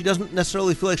maybe, she doesn't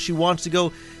necessarily feel like she wants to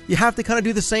go, you have to kind of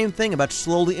do the same thing about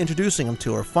slowly introducing them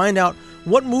to her. Find out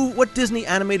what Disney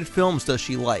animated films does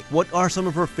she like? What are some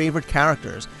of her favorite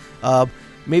characters?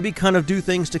 Maybe kind of do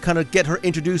things to kind of get her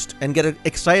introduced and get her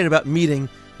excited about meeting,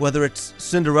 whether it's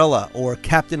Cinderella or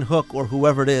Captain Hook or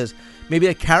whoever it is. Maybe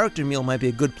a character meal might be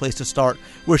a good place to start,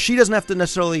 where she doesn't have to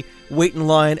necessarily wait in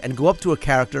line and go up to a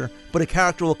character, but a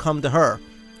character will come to her.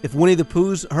 If Winnie the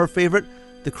Pooh's her favorite,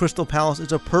 the Crystal Palace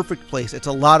is a perfect place. It's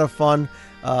a lot of fun,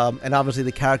 and obviously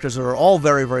the characters are all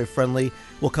very, very friendly.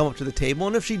 Will come up to the table,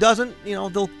 and if she doesn't,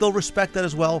 they'll respect that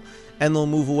as well, and they'll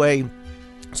move away,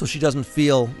 so she doesn't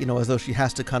feel, as though she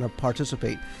has to kind of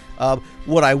participate.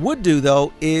 What I would do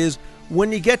though is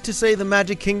when you get to say the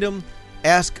Magic Kingdom,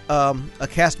 ask a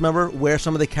cast member where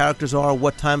some of the characters are,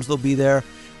 what times they'll be there.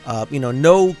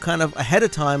 Know kind of ahead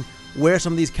of time where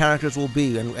some of these characters will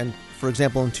be, and for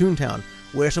example in Toontown,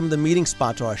 where some of the meeting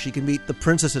spots are. She can meet the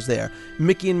princesses there.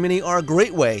 Mickey and Minnie are a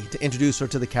great way to introduce her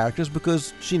to the characters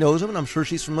because she knows them and I'm sure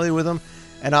she's familiar with them.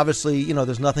 And obviously,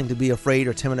 there's nothing to be afraid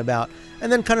or timid about. And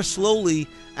then kind of slowly,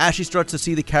 as she starts to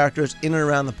see the characters in and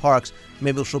around the parks,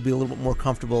 maybe she'll be a little bit more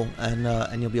comfortable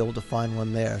and you'll be able to find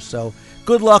one there. So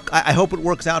good luck. I hope it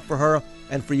works out for her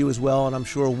and for you as well. And I'm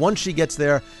sure once she gets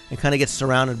there and kind of gets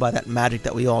surrounded by that magic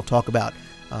that we all talk about,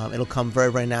 it'll come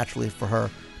very, very naturally for her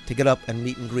to get up and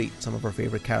meet and greet some of her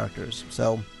favorite characters.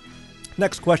 So,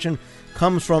 next question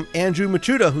comes from Andrew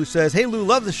Machuda, who says, "Hey Lou,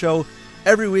 love the show.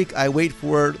 Every week I wait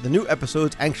for the new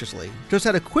episodes anxiously. Just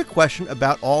had a quick question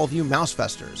about all of you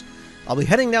Mousefesters. I'll be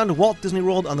heading down to Walt Disney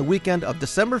World on the weekend of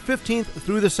December 15th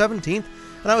through the 17th,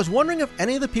 and I was wondering if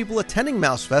any of the people attending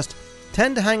Mousefest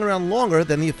tend to hang around longer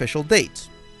than the official dates.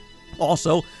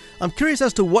 Also, I'm curious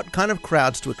as to what kind of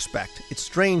crowds to expect. It's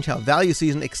strange how value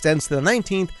season extends to the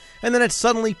 19th, and then it's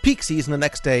suddenly peak season the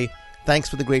next day. Thanks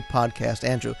for the great podcast,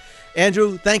 Andrew."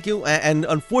 Andrew, thank you, and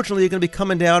unfortunately you're going to be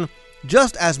coming down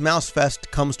just as Mousefest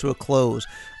comes to a close.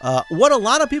 What a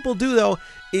lot of people do, though,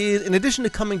 is in addition to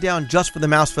coming down just for the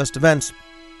Mousefest events,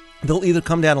 they'll either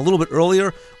come down a little bit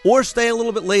earlier or stay a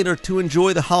little bit later to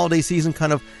enjoy the holiday season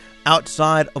kind of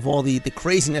outside of all the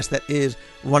craziness that is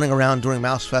running around during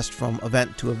MouseFest from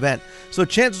event to event. So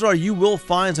chances are you will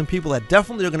find some people that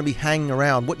definitely are going to be hanging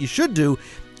around. What you should do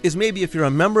is maybe if you're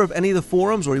a member of any of the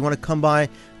forums or you want to come by,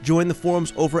 join the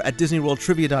forums over at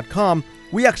DisneyWorldTrivia.com.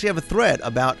 We actually have a thread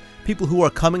about people who are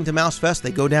coming to MouseFest.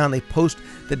 They go down, they post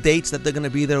the dates that they're going to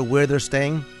be there, where they're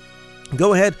staying.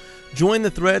 Go ahead, join the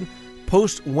thread,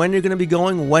 post when you're going to be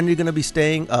going, when you're going to be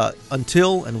staying,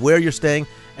 until and where you're staying.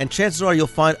 And chances are you'll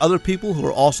find other people who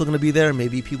are also going to be there,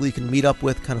 maybe people you can meet up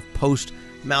with kind of post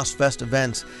MouseFest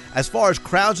events. As far as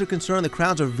crowds are concerned, the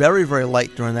crowds are very, very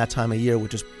light during that time of year,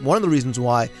 which is one of the reasons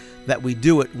why that we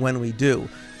do it when we do.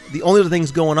 The only other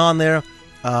things going on there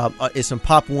is some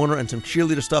Pop Warner and some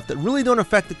cheerleader stuff that really don't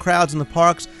affect the crowds in the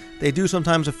parks. They do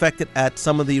sometimes affect it at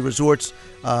some of the resorts.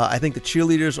 I think the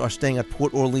cheerleaders are staying at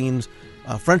Port Orleans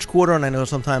French Quarter, and I know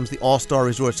sometimes the All-Star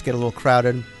resorts get a little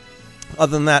crowded.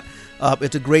 Other than that,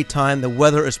 it's a great time. The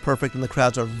weather is perfect, and the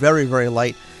crowds are very, very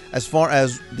light. As far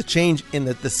as the change in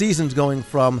the seasons going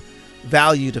from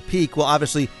value to peak, well,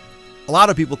 obviously, a lot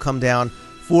of people come down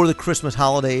for the Christmas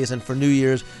holidays and for New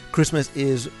Year's. Christmas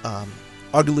is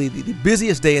arguably the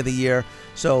busiest day of the year,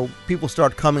 so people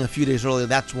start coming a few days earlier.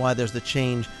 That's why there's the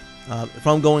change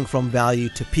from going from value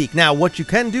to peak. Now, what you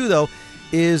can do, though,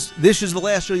 is this is the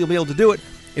last year you'll be able to do it.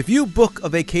 If you book a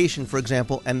vacation, for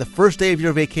example, and the first day of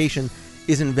your vacation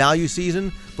is in value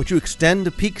season, but you extend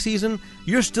to peak season,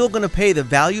 you're still going to pay the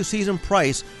value season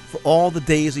price for all the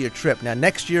days of your trip. Now,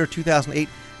 next year, 2008,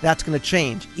 that's going to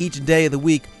change. Each day of the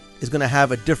week is going to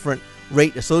have a different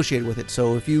rate associated with it.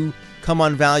 So if you come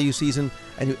on value season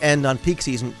and you end on peak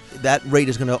season, that rate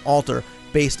is going to alter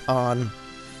based on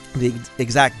the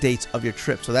exact dates of your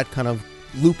trip. So that kind of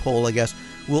loophole, I guess,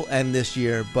 will end this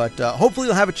year. But hopefully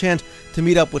you'll have a chance to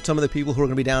meet up with some of the people who are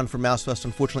going to be down for MouseFest.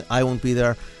 Unfortunately, I won't be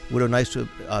there. Would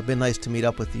have been nice to meet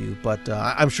up with you, but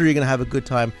I'm sure you're going to have a good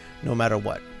time no matter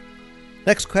what.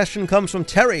 Next question comes from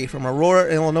Terry from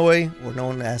Aurora, Illinois, or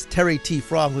known as Terry T.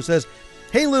 Frog, who says,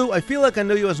 "Hey Lou, I feel like I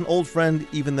know you as an old friend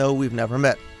even though we've never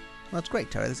met." Well, that's great,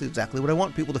 Terry. That's exactly what I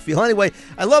want people to feel. Anyway,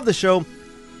 I love the show,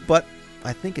 but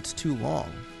I think it's too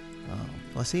long.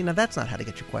 Well, see, now that's not how to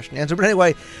get your question answered. But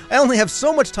anyway, I only have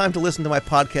so much time to listen to my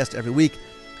podcast every week.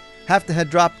 Had to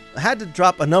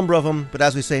drop a number of them, but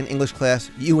as we say in English class,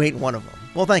 you ain't one of them.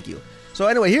 Well, thank you. So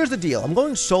anyway, here's the deal. I'm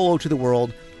going solo to the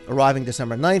world, arriving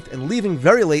December 9th and leaving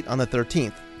very late on the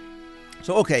 13th.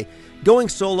 So, okay, going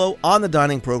solo on the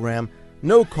dining program,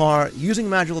 no car, using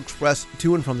Magical Express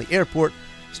to and from the airport,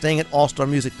 staying at All-Star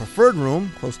Music Preferred Room,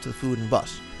 close to the food and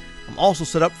bus. I'm also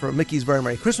set up for a Mickey's Very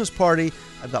Merry Christmas Party.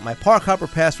 I've got my Park Hopper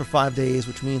Pass for 5 days,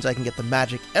 which means I can get the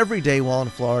magic every day while in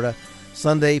Florida,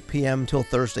 Sunday p.m. till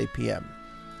Thursday p.m.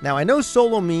 Now, I know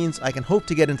solo means I can hope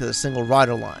to get into the single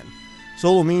rider line.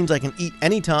 Solo means I can eat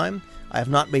anytime. I have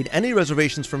not made any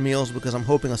reservations for meals because I'm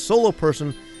hoping a solo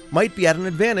person might be at an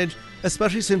advantage,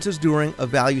 especially since it's during a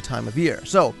value time of year.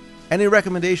 So, any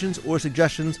recommendations or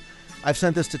suggestions? I've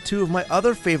sent this to two of my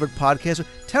other favorite podcasters.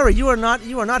 Terry, you are not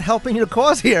helping your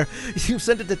cause here. You've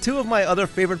sent it to two of my other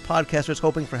favorite podcasters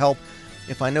hoping for help.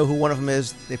 If I know who one of them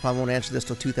is, they probably won't answer this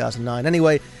till 2009.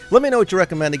 Anyway, let me know what you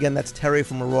recommend. Again, that's Terry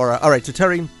from Aurora. All right, so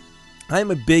Terry, I am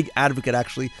a big advocate,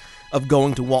 actually, of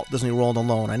going to Walt Disney World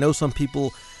alone. I know some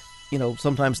people,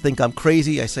 sometimes think I'm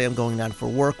crazy. I say I'm going down for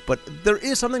work, but there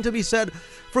is something to be said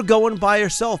for going by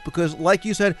yourself because, like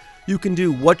you said, you can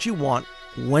do what you want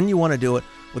when you want to do it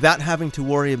without having to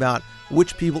worry about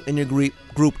which people in your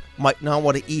group might not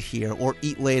want to eat here or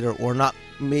eat later or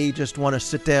may just want to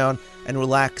sit down and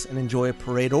relax and enjoy a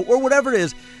parade or whatever it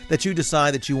is that you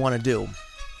decide that you want to do.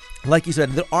 Like you said,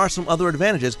 there are some other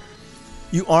advantages.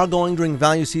 You are going during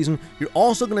value season. You're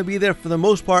also going to be there for the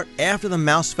most part after the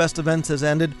MouseFest event has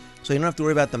ended, so you don't have to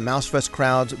worry about the MouseFest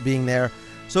crowds being there.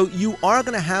 So you are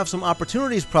going to have some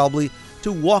opportunities probably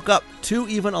to walk up to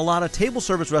even a lot of table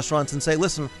service restaurants and say,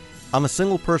 listen, I'm a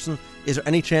single person. Is there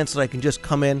any chance that I can just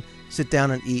come in, sit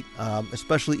down and eat,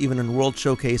 especially even in World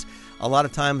Showcase? A lot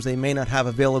of times they may not have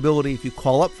availability if you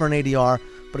call up for an ADR,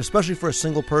 but especially for a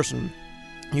single person,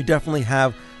 you definitely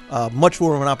have much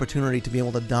more of an opportunity to be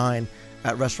able to dine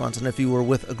at restaurants than if you were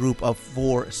with a group of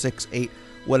 4, 6, 8,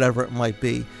 whatever it might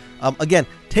be. Again,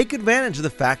 take advantage of the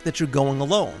fact that you're going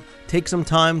alone. Take some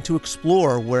time to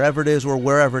explore wherever it is or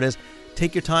wherever it is.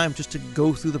 Take your time just to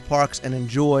go through the parks and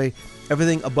enjoy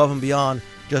everything above and beyond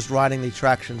just riding the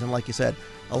attractions. And like you said,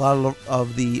 a lot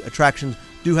of the attractions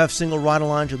do have single rider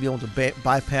lines. You'll be able to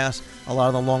bypass a lot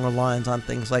of the longer lines on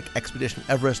things like Expedition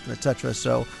Everest and etc.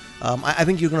 So I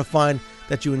think you're going to find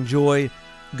that you enjoy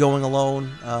going alone,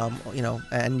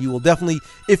 and you will definitely,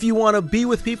 if you want to be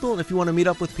with people and if you want to meet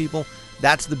up with people,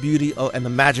 That's the beauty and the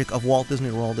magic of Walt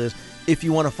Disney World is if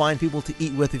you want to find people to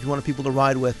eat with, if you want people to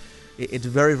ride with, it's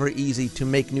very, very easy to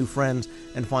make new friends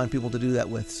and find people to do that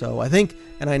with. So I think,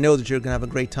 and I know that you're going to have a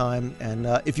great time. And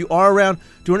if you are around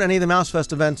during any of the Mouse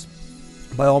Fest events,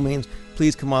 by all means,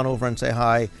 please come on over and say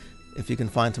hi if you can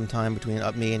find some time between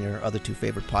me and your other two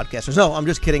favorite podcasters. No, I'm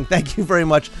just kidding. Thank you very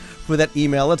much for that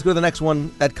email. Let's go to the next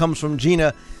one that comes from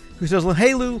Gina, who says,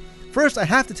 "Hey Lou, first I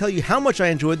have to tell you how much I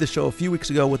enjoyed the show a few weeks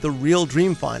ago with the real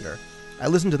Dreamfinder. I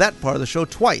listened to that part of the show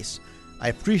twice. I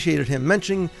appreciated him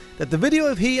mentioning that the video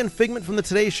of he and Figment from the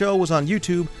Today Show was on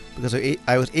YouTube because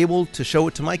I was able to show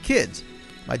it to my kids.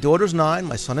 My daughter's 9,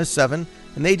 my son is 7,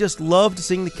 and they just loved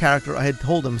seeing the character I had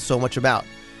told them so much about.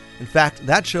 In fact,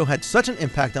 that show had such an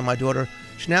impact on my daughter,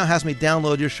 she now has me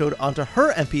download your show onto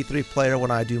her MP3 player when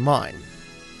I do mine.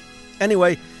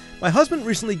 Anyway, my husband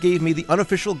recently gave me the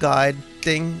unofficial guide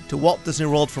thing to Walt Disney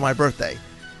World for my birthday.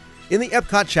 In the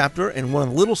Epcot chapter, in one of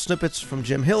the little snippets from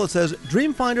Jim Hill, it says,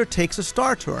 Dreamfinder takes a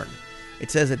star turn. It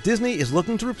says that Disney is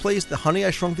looking to replace the Honey,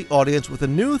 I Shrunk the Audience with a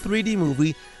new 3D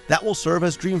movie that will serve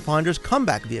as Dreamfinder's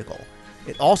comeback vehicle.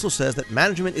 It also says that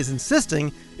management is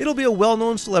insisting it'll be a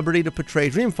well-known celebrity to portray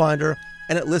Dreamfinder,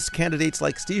 and it lists candidates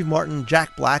like Steve Martin,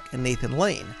 Jack Black, and Nathan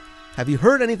Lane. Have you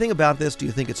heard anything about this? Do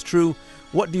you think it's true?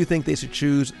 What do you think they should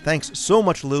choose? Thanks so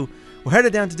much, Lou. We're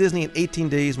headed down to Disney in 18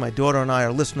 days. My daughter and I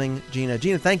are listening. Gina,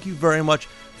 thank you very much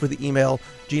for the email.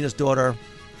 Gina's daughter,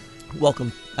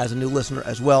 welcome as a new listener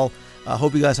as well.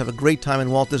 Hope you guys have a great time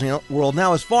in Walt Disney World.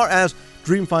 Now, as far as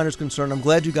Dreamfinder is concerned, I'm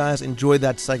glad you guys enjoyed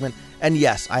that segment. And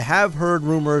yes, I have heard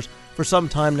rumors for some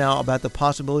time now about the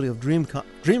possibility of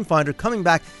Dreamfinder coming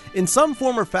back in some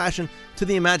form or fashion to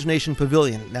the Imagination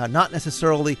Pavilion. Now, not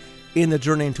necessarily in the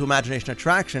Journey into Imagination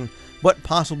attraction, but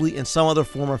possibly in some other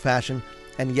form or fashion.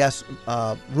 And yes,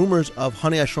 rumors of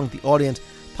Honey, I Shrunk the Audience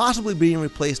possibly being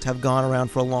replaced have gone around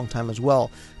for a long time as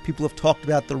well. People have talked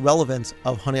about the relevance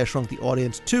of Honey, I Shrunk the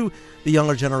Audience to the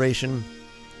younger generation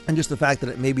and just the fact that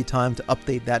it may be time to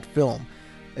update that film.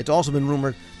 It's also been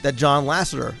rumored that John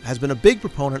Lasseter has been a big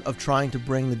proponent of trying to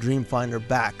bring the Dreamfinder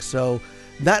back. So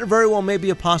that very well may be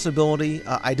a possibility.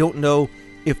 I don't know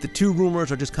if the two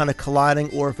rumors are just kind of colliding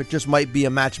or if it just might be a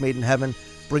match made in heaven,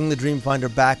 bringing the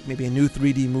Dreamfinder back, maybe a new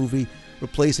 3D movie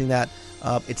replacing that.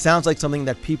 It sounds like something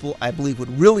that people, I believe,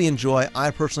 would really enjoy.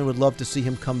 I personally would love to see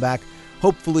him come back,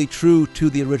 hopefully true to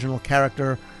the original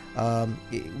character,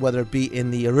 whether it be in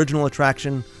the original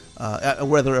attraction,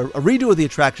 whether a redo of the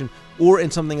attraction, or in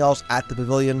something else at the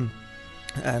pavilion,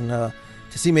 and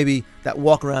to see maybe that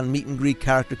walk-around meet-and-greet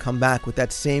character come back with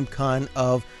that same kind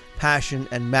of passion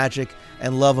and magic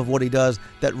and love of what he does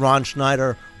that Ron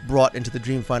Schneider brought into the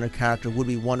Dreamfinder character would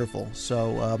be wonderful.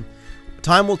 So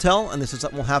time will tell, and this is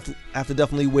something we'll have to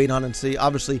definitely wait on and see.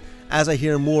 Obviously, as I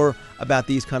hear more about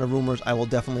these kind of rumors, I will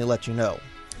definitely let you know.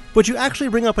 But you actually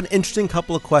bring up an interesting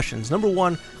couple of questions. Number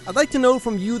one, I'd like to know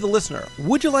from you, the listener,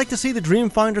 would you like to see the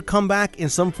Dreamfinder come back in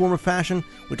some form or fashion?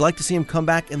 Would you like to see him come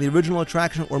back in the original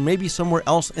attraction or maybe somewhere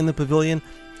else in the pavilion?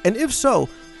 And if so,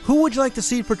 who would you like to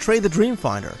see portray the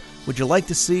Dreamfinder? Would you like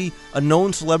to see a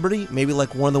known celebrity, maybe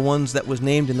like one of the ones that was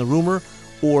named in the rumor,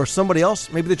 or somebody else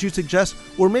maybe that you suggest,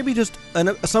 or maybe just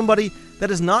somebody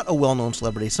that is not a well-known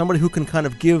celebrity, somebody who can kind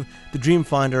of give the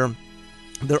Dreamfinder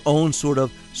their own sort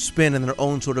of spin and their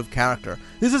own sort of character.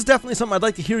 This is definitely something I'd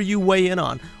like to hear you weigh in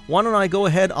on. Why don't I go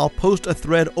ahead, I'll post a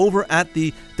thread over at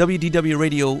the WDW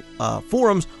Radio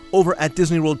forums over at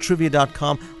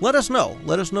DisneyWorldTrivia.com. Let us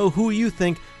know who you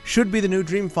think should be the new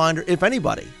Dreamfinder, if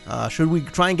anybody. Should we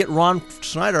try and get Ron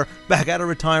Schneider back out of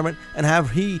retirement and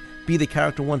have he be the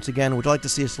character once again? Would you like to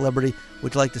see a celebrity?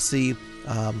 Would you like to see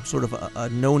sort of a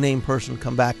no-name person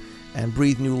come back and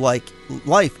breathe new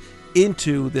life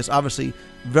into this obviously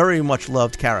very much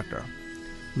loved character?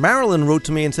 Marilyn wrote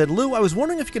to me and said, Lou, I was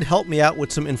wondering if you could help me out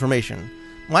with some information.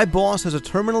 My boss has a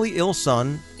terminally ill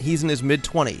son. He's in his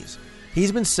mid-20s.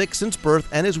 He's been sick since birth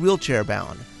and is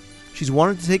wheelchair-bound. She's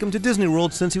wanted to take him to Disney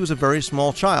World since he was a very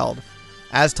small child.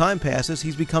 As time passes,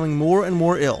 he's becoming more and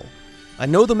more ill. I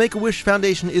know the Make-A-Wish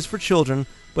Foundation is for children,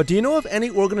 but do you know of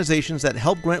any organizations that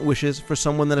help grant wishes for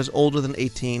someone that is older than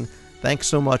 18? Thanks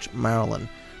so much, Marilyn.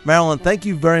 Marilyn, thank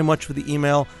you very much for the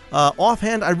email.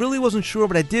 Offhand, I really wasn't sure,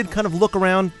 but I did kind of look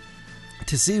around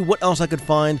to see what else I could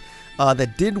find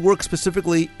that did work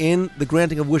specifically in the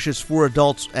granting of wishes for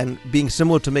adults and being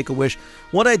similar to Make-A-Wish.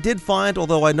 What I did find,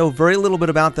 although I know very little bit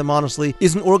about them honestly,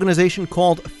 is an organization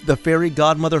called the Fairy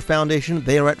Godmother Foundation.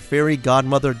 They are at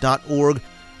fairygodmother.org.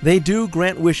 They do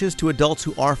grant wishes to adults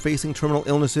who are facing terminal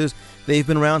illnesses. They've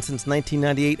been around since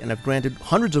 1998 and have granted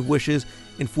hundreds of wishes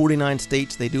in 49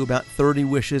 states. They do about 30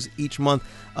 wishes each month.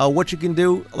 What you can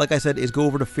do, like I said, is go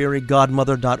over to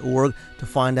fairygodmother.org to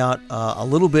find out a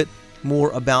little bit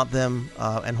more about them,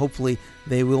 and hopefully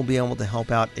they will be able to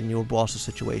help out in your boss's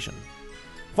situation.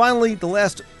 Finally, the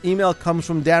last email comes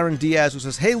from Darren Diaz, who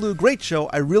says, "Hey Lou, great show.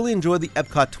 I really enjoyed the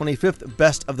Epcot 25th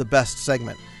Best of the Best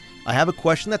segment. I have a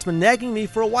question that's been nagging me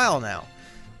for a while now.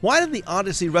 Why did the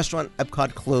Odyssey restaurant at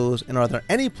Epcot close, and are there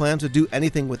any plans to do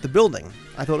anything with the building?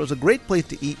 I thought it was a great place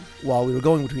to eat while we were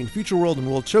going between Future World and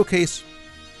World Showcase,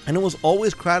 and it was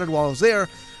always crowded while I was there,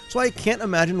 so I can't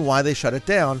imagine why they shut it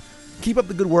down. Keep up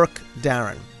the good work,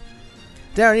 Darren."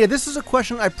 Darren, yeah, this is a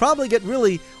question I probably get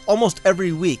really almost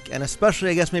every week, and especially,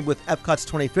 I guess, maybe with Epcot's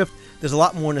 25th, there's a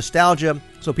lot more nostalgia,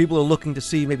 so people are looking to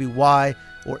see maybe why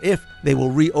or if they will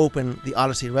reopen the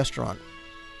Odyssey restaurant.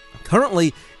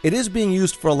 Currently, it is being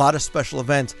used for a lot of special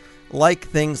events, like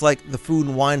things like the Food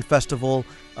and Wine Festival,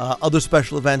 other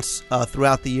special events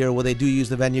throughout the year where they do use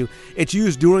the venue. It's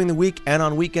used during the week and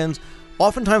on weekends.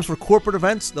 Oftentimes for corporate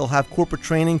events, they'll have corporate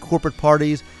training, corporate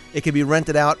parties. It can be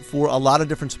rented out for a lot of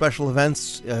different special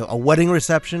events, a wedding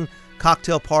reception,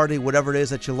 cocktail party, whatever it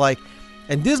is that you like.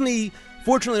 And Disney,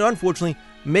 fortunately or unfortunately,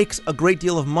 makes a great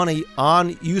deal of money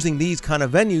on using these kind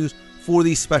of venues for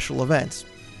these special events.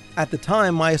 At the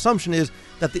time, my assumption is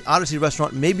that the Odyssey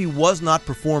restaurant maybe was not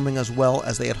performing as well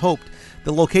as they had hoped.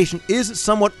 The location is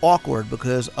somewhat awkward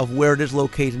because of where it is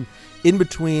located in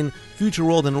between Future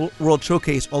World and World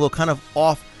Showcase, although kind of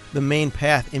off the main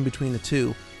path in between the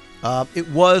two. It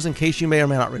was, in case you may or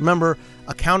may not remember,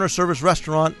 a counter service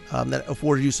restaurant that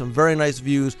afforded you some very nice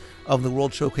views of the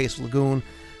World Showcase Lagoon.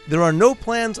 There are no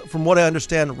plans, from what I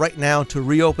understand right now, to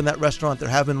reopen that restaurant. There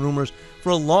have been rumors for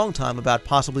a long time about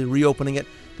possibly reopening it.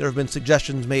 There have been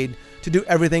suggestions made to do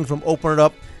everything from open it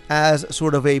up as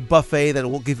sort of a buffet that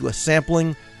will give you a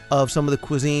sampling of some of the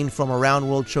cuisine from around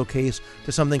World Showcase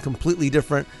to something completely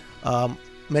different.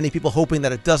 Many people hoping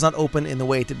that it does not open in the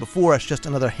way it did before, as just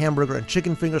another hamburger and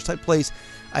chicken fingers type place.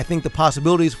 I think the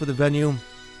possibilities for the venue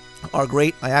are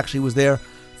great. I actually was there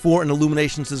for an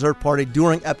Illuminations dessert party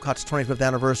during Epcot's 25th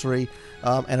anniversary,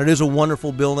 and it is a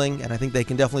wonderful building, and I think they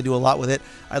can definitely do a lot with it.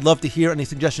 I'd love to hear any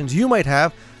suggestions you might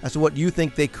have as to what you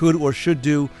think they could or should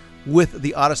do with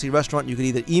the Odyssey restaurant. You could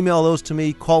either email those to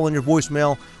me, call in your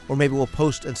voicemail, or maybe we'll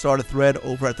post and start a thread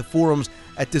over at the forums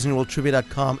at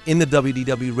DisneyWorldTrivia.com in the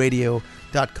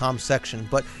WDWRadio.com section.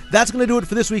 But that's going to do it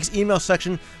for this week's email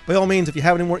section. By all means, if you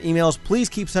have any more emails, please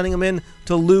keep sending them in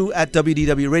to Lou at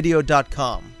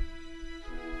WDWRadio.com.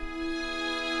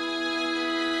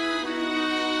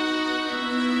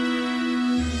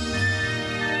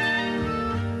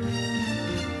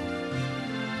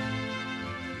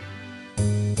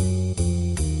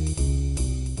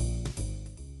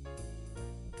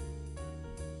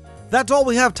 That's all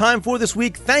we have time for this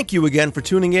week. Thank you again for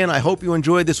tuning in. I hope you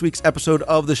enjoyed this week's episode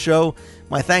of the show.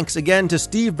 My thanks again to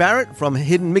Steve Barrett from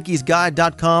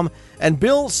HiddenMickeysGuide.com and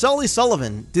Bill Sully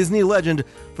Sullivan, Disney legend,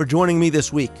 for joining me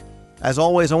this week. As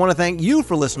always, I want to thank you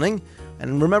for listening.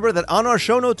 And remember that on our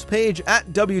show notes page at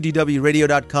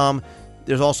WDWRadio.com,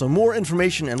 there's also more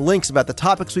information and links about the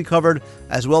topics we covered,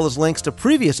 as well as links to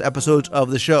previous episodes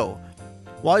of the show.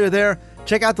 While you're there,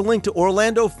 check out the link to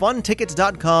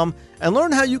OrlandoFunTickets.com and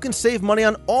learn how you can save money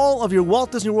on all of your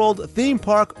Walt Disney World theme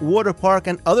park, water park,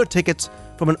 and other tickets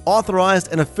from an authorized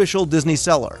and official Disney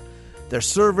seller. Their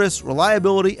service,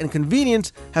 reliability, and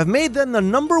convenience have made them the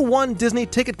 #1 Disney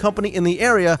ticket company in the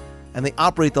area, and they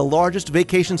operate the largest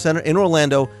vacation center in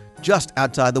Orlando just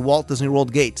outside the Walt Disney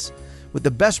World gates. With the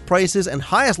best prices and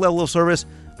highest level of service,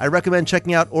 I recommend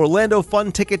checking out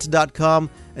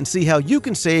OrlandoFunTickets.com and see how you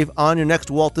can save on your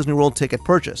next Walt Disney World ticket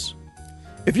purchase.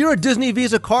 If you're a Disney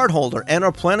Visa card holder and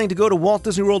are planning to go to Walt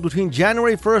Disney World between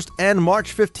January 1st and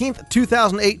March 15th,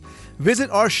 2008, visit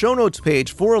our show notes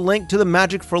page for a link to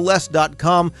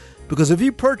themagicforless.com, because if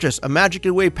you purchase a Magic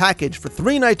Your Way package for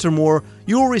 3 nights or more,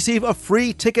 you will receive a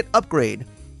free ticket upgrade.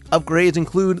 Upgrades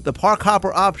include the Park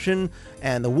Hopper option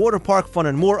and the Water Park Fun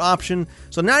and More option.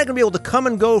 So now you're going to be able to come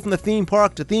and go from the theme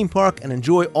park to theme park and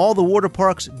enjoy all the water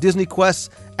parks, Disney Quests,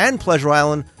 and Pleasure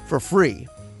Island for free.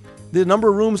 The number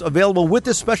of rooms available with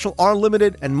this special are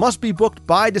limited and must be booked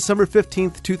by December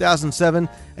 15th, 2007,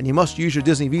 and you must use your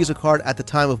Disney Visa card at the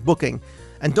time of booking.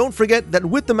 And don't forget that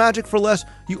with the Magic for Less,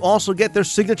 you also get their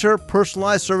signature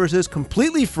personalized services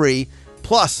completely free,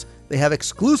 plus they have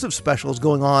exclusive specials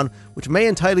going on, which may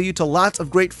entitle you to lots of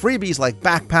great freebies like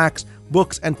backpacks,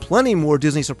 books, and plenty more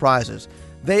Disney surprises.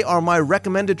 They are my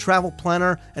recommended travel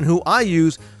planner and who I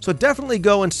use, so definitely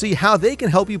go and see how they can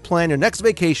help you plan your next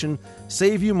vacation,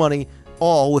 save you money,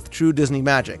 all with true Disney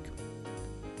magic.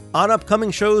 On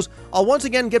upcoming shows, I'll once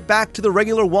again get back to the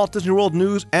regular Walt Disney World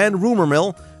news and rumor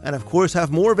mill, and of course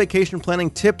have more vacation planning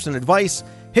tips and advice,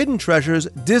 hidden treasures,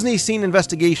 Disney scene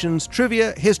investigations,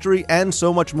 trivia, history, and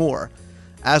so much more.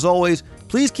 As always,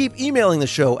 please keep emailing the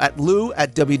show at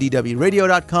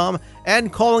lou@wdwradio.com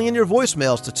and calling in your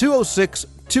voicemails to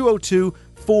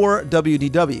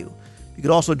 206-202-4WDW. You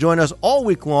could also join us all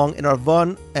week long in our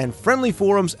fun and friendly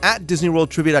forums at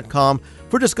DisneyWorldTrivia.com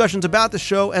for discussions about the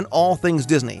show and all things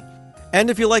Disney. And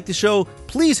if you like the show,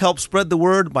 please help spread the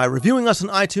word by reviewing us on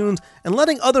iTunes and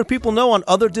letting other people know on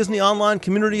other Disney online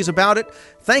communities about it.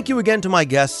 Thank you again to my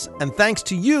guests, and thanks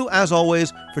to you, as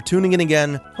always, for tuning in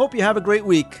again. Hope you have a great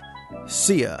week.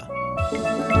 See ya.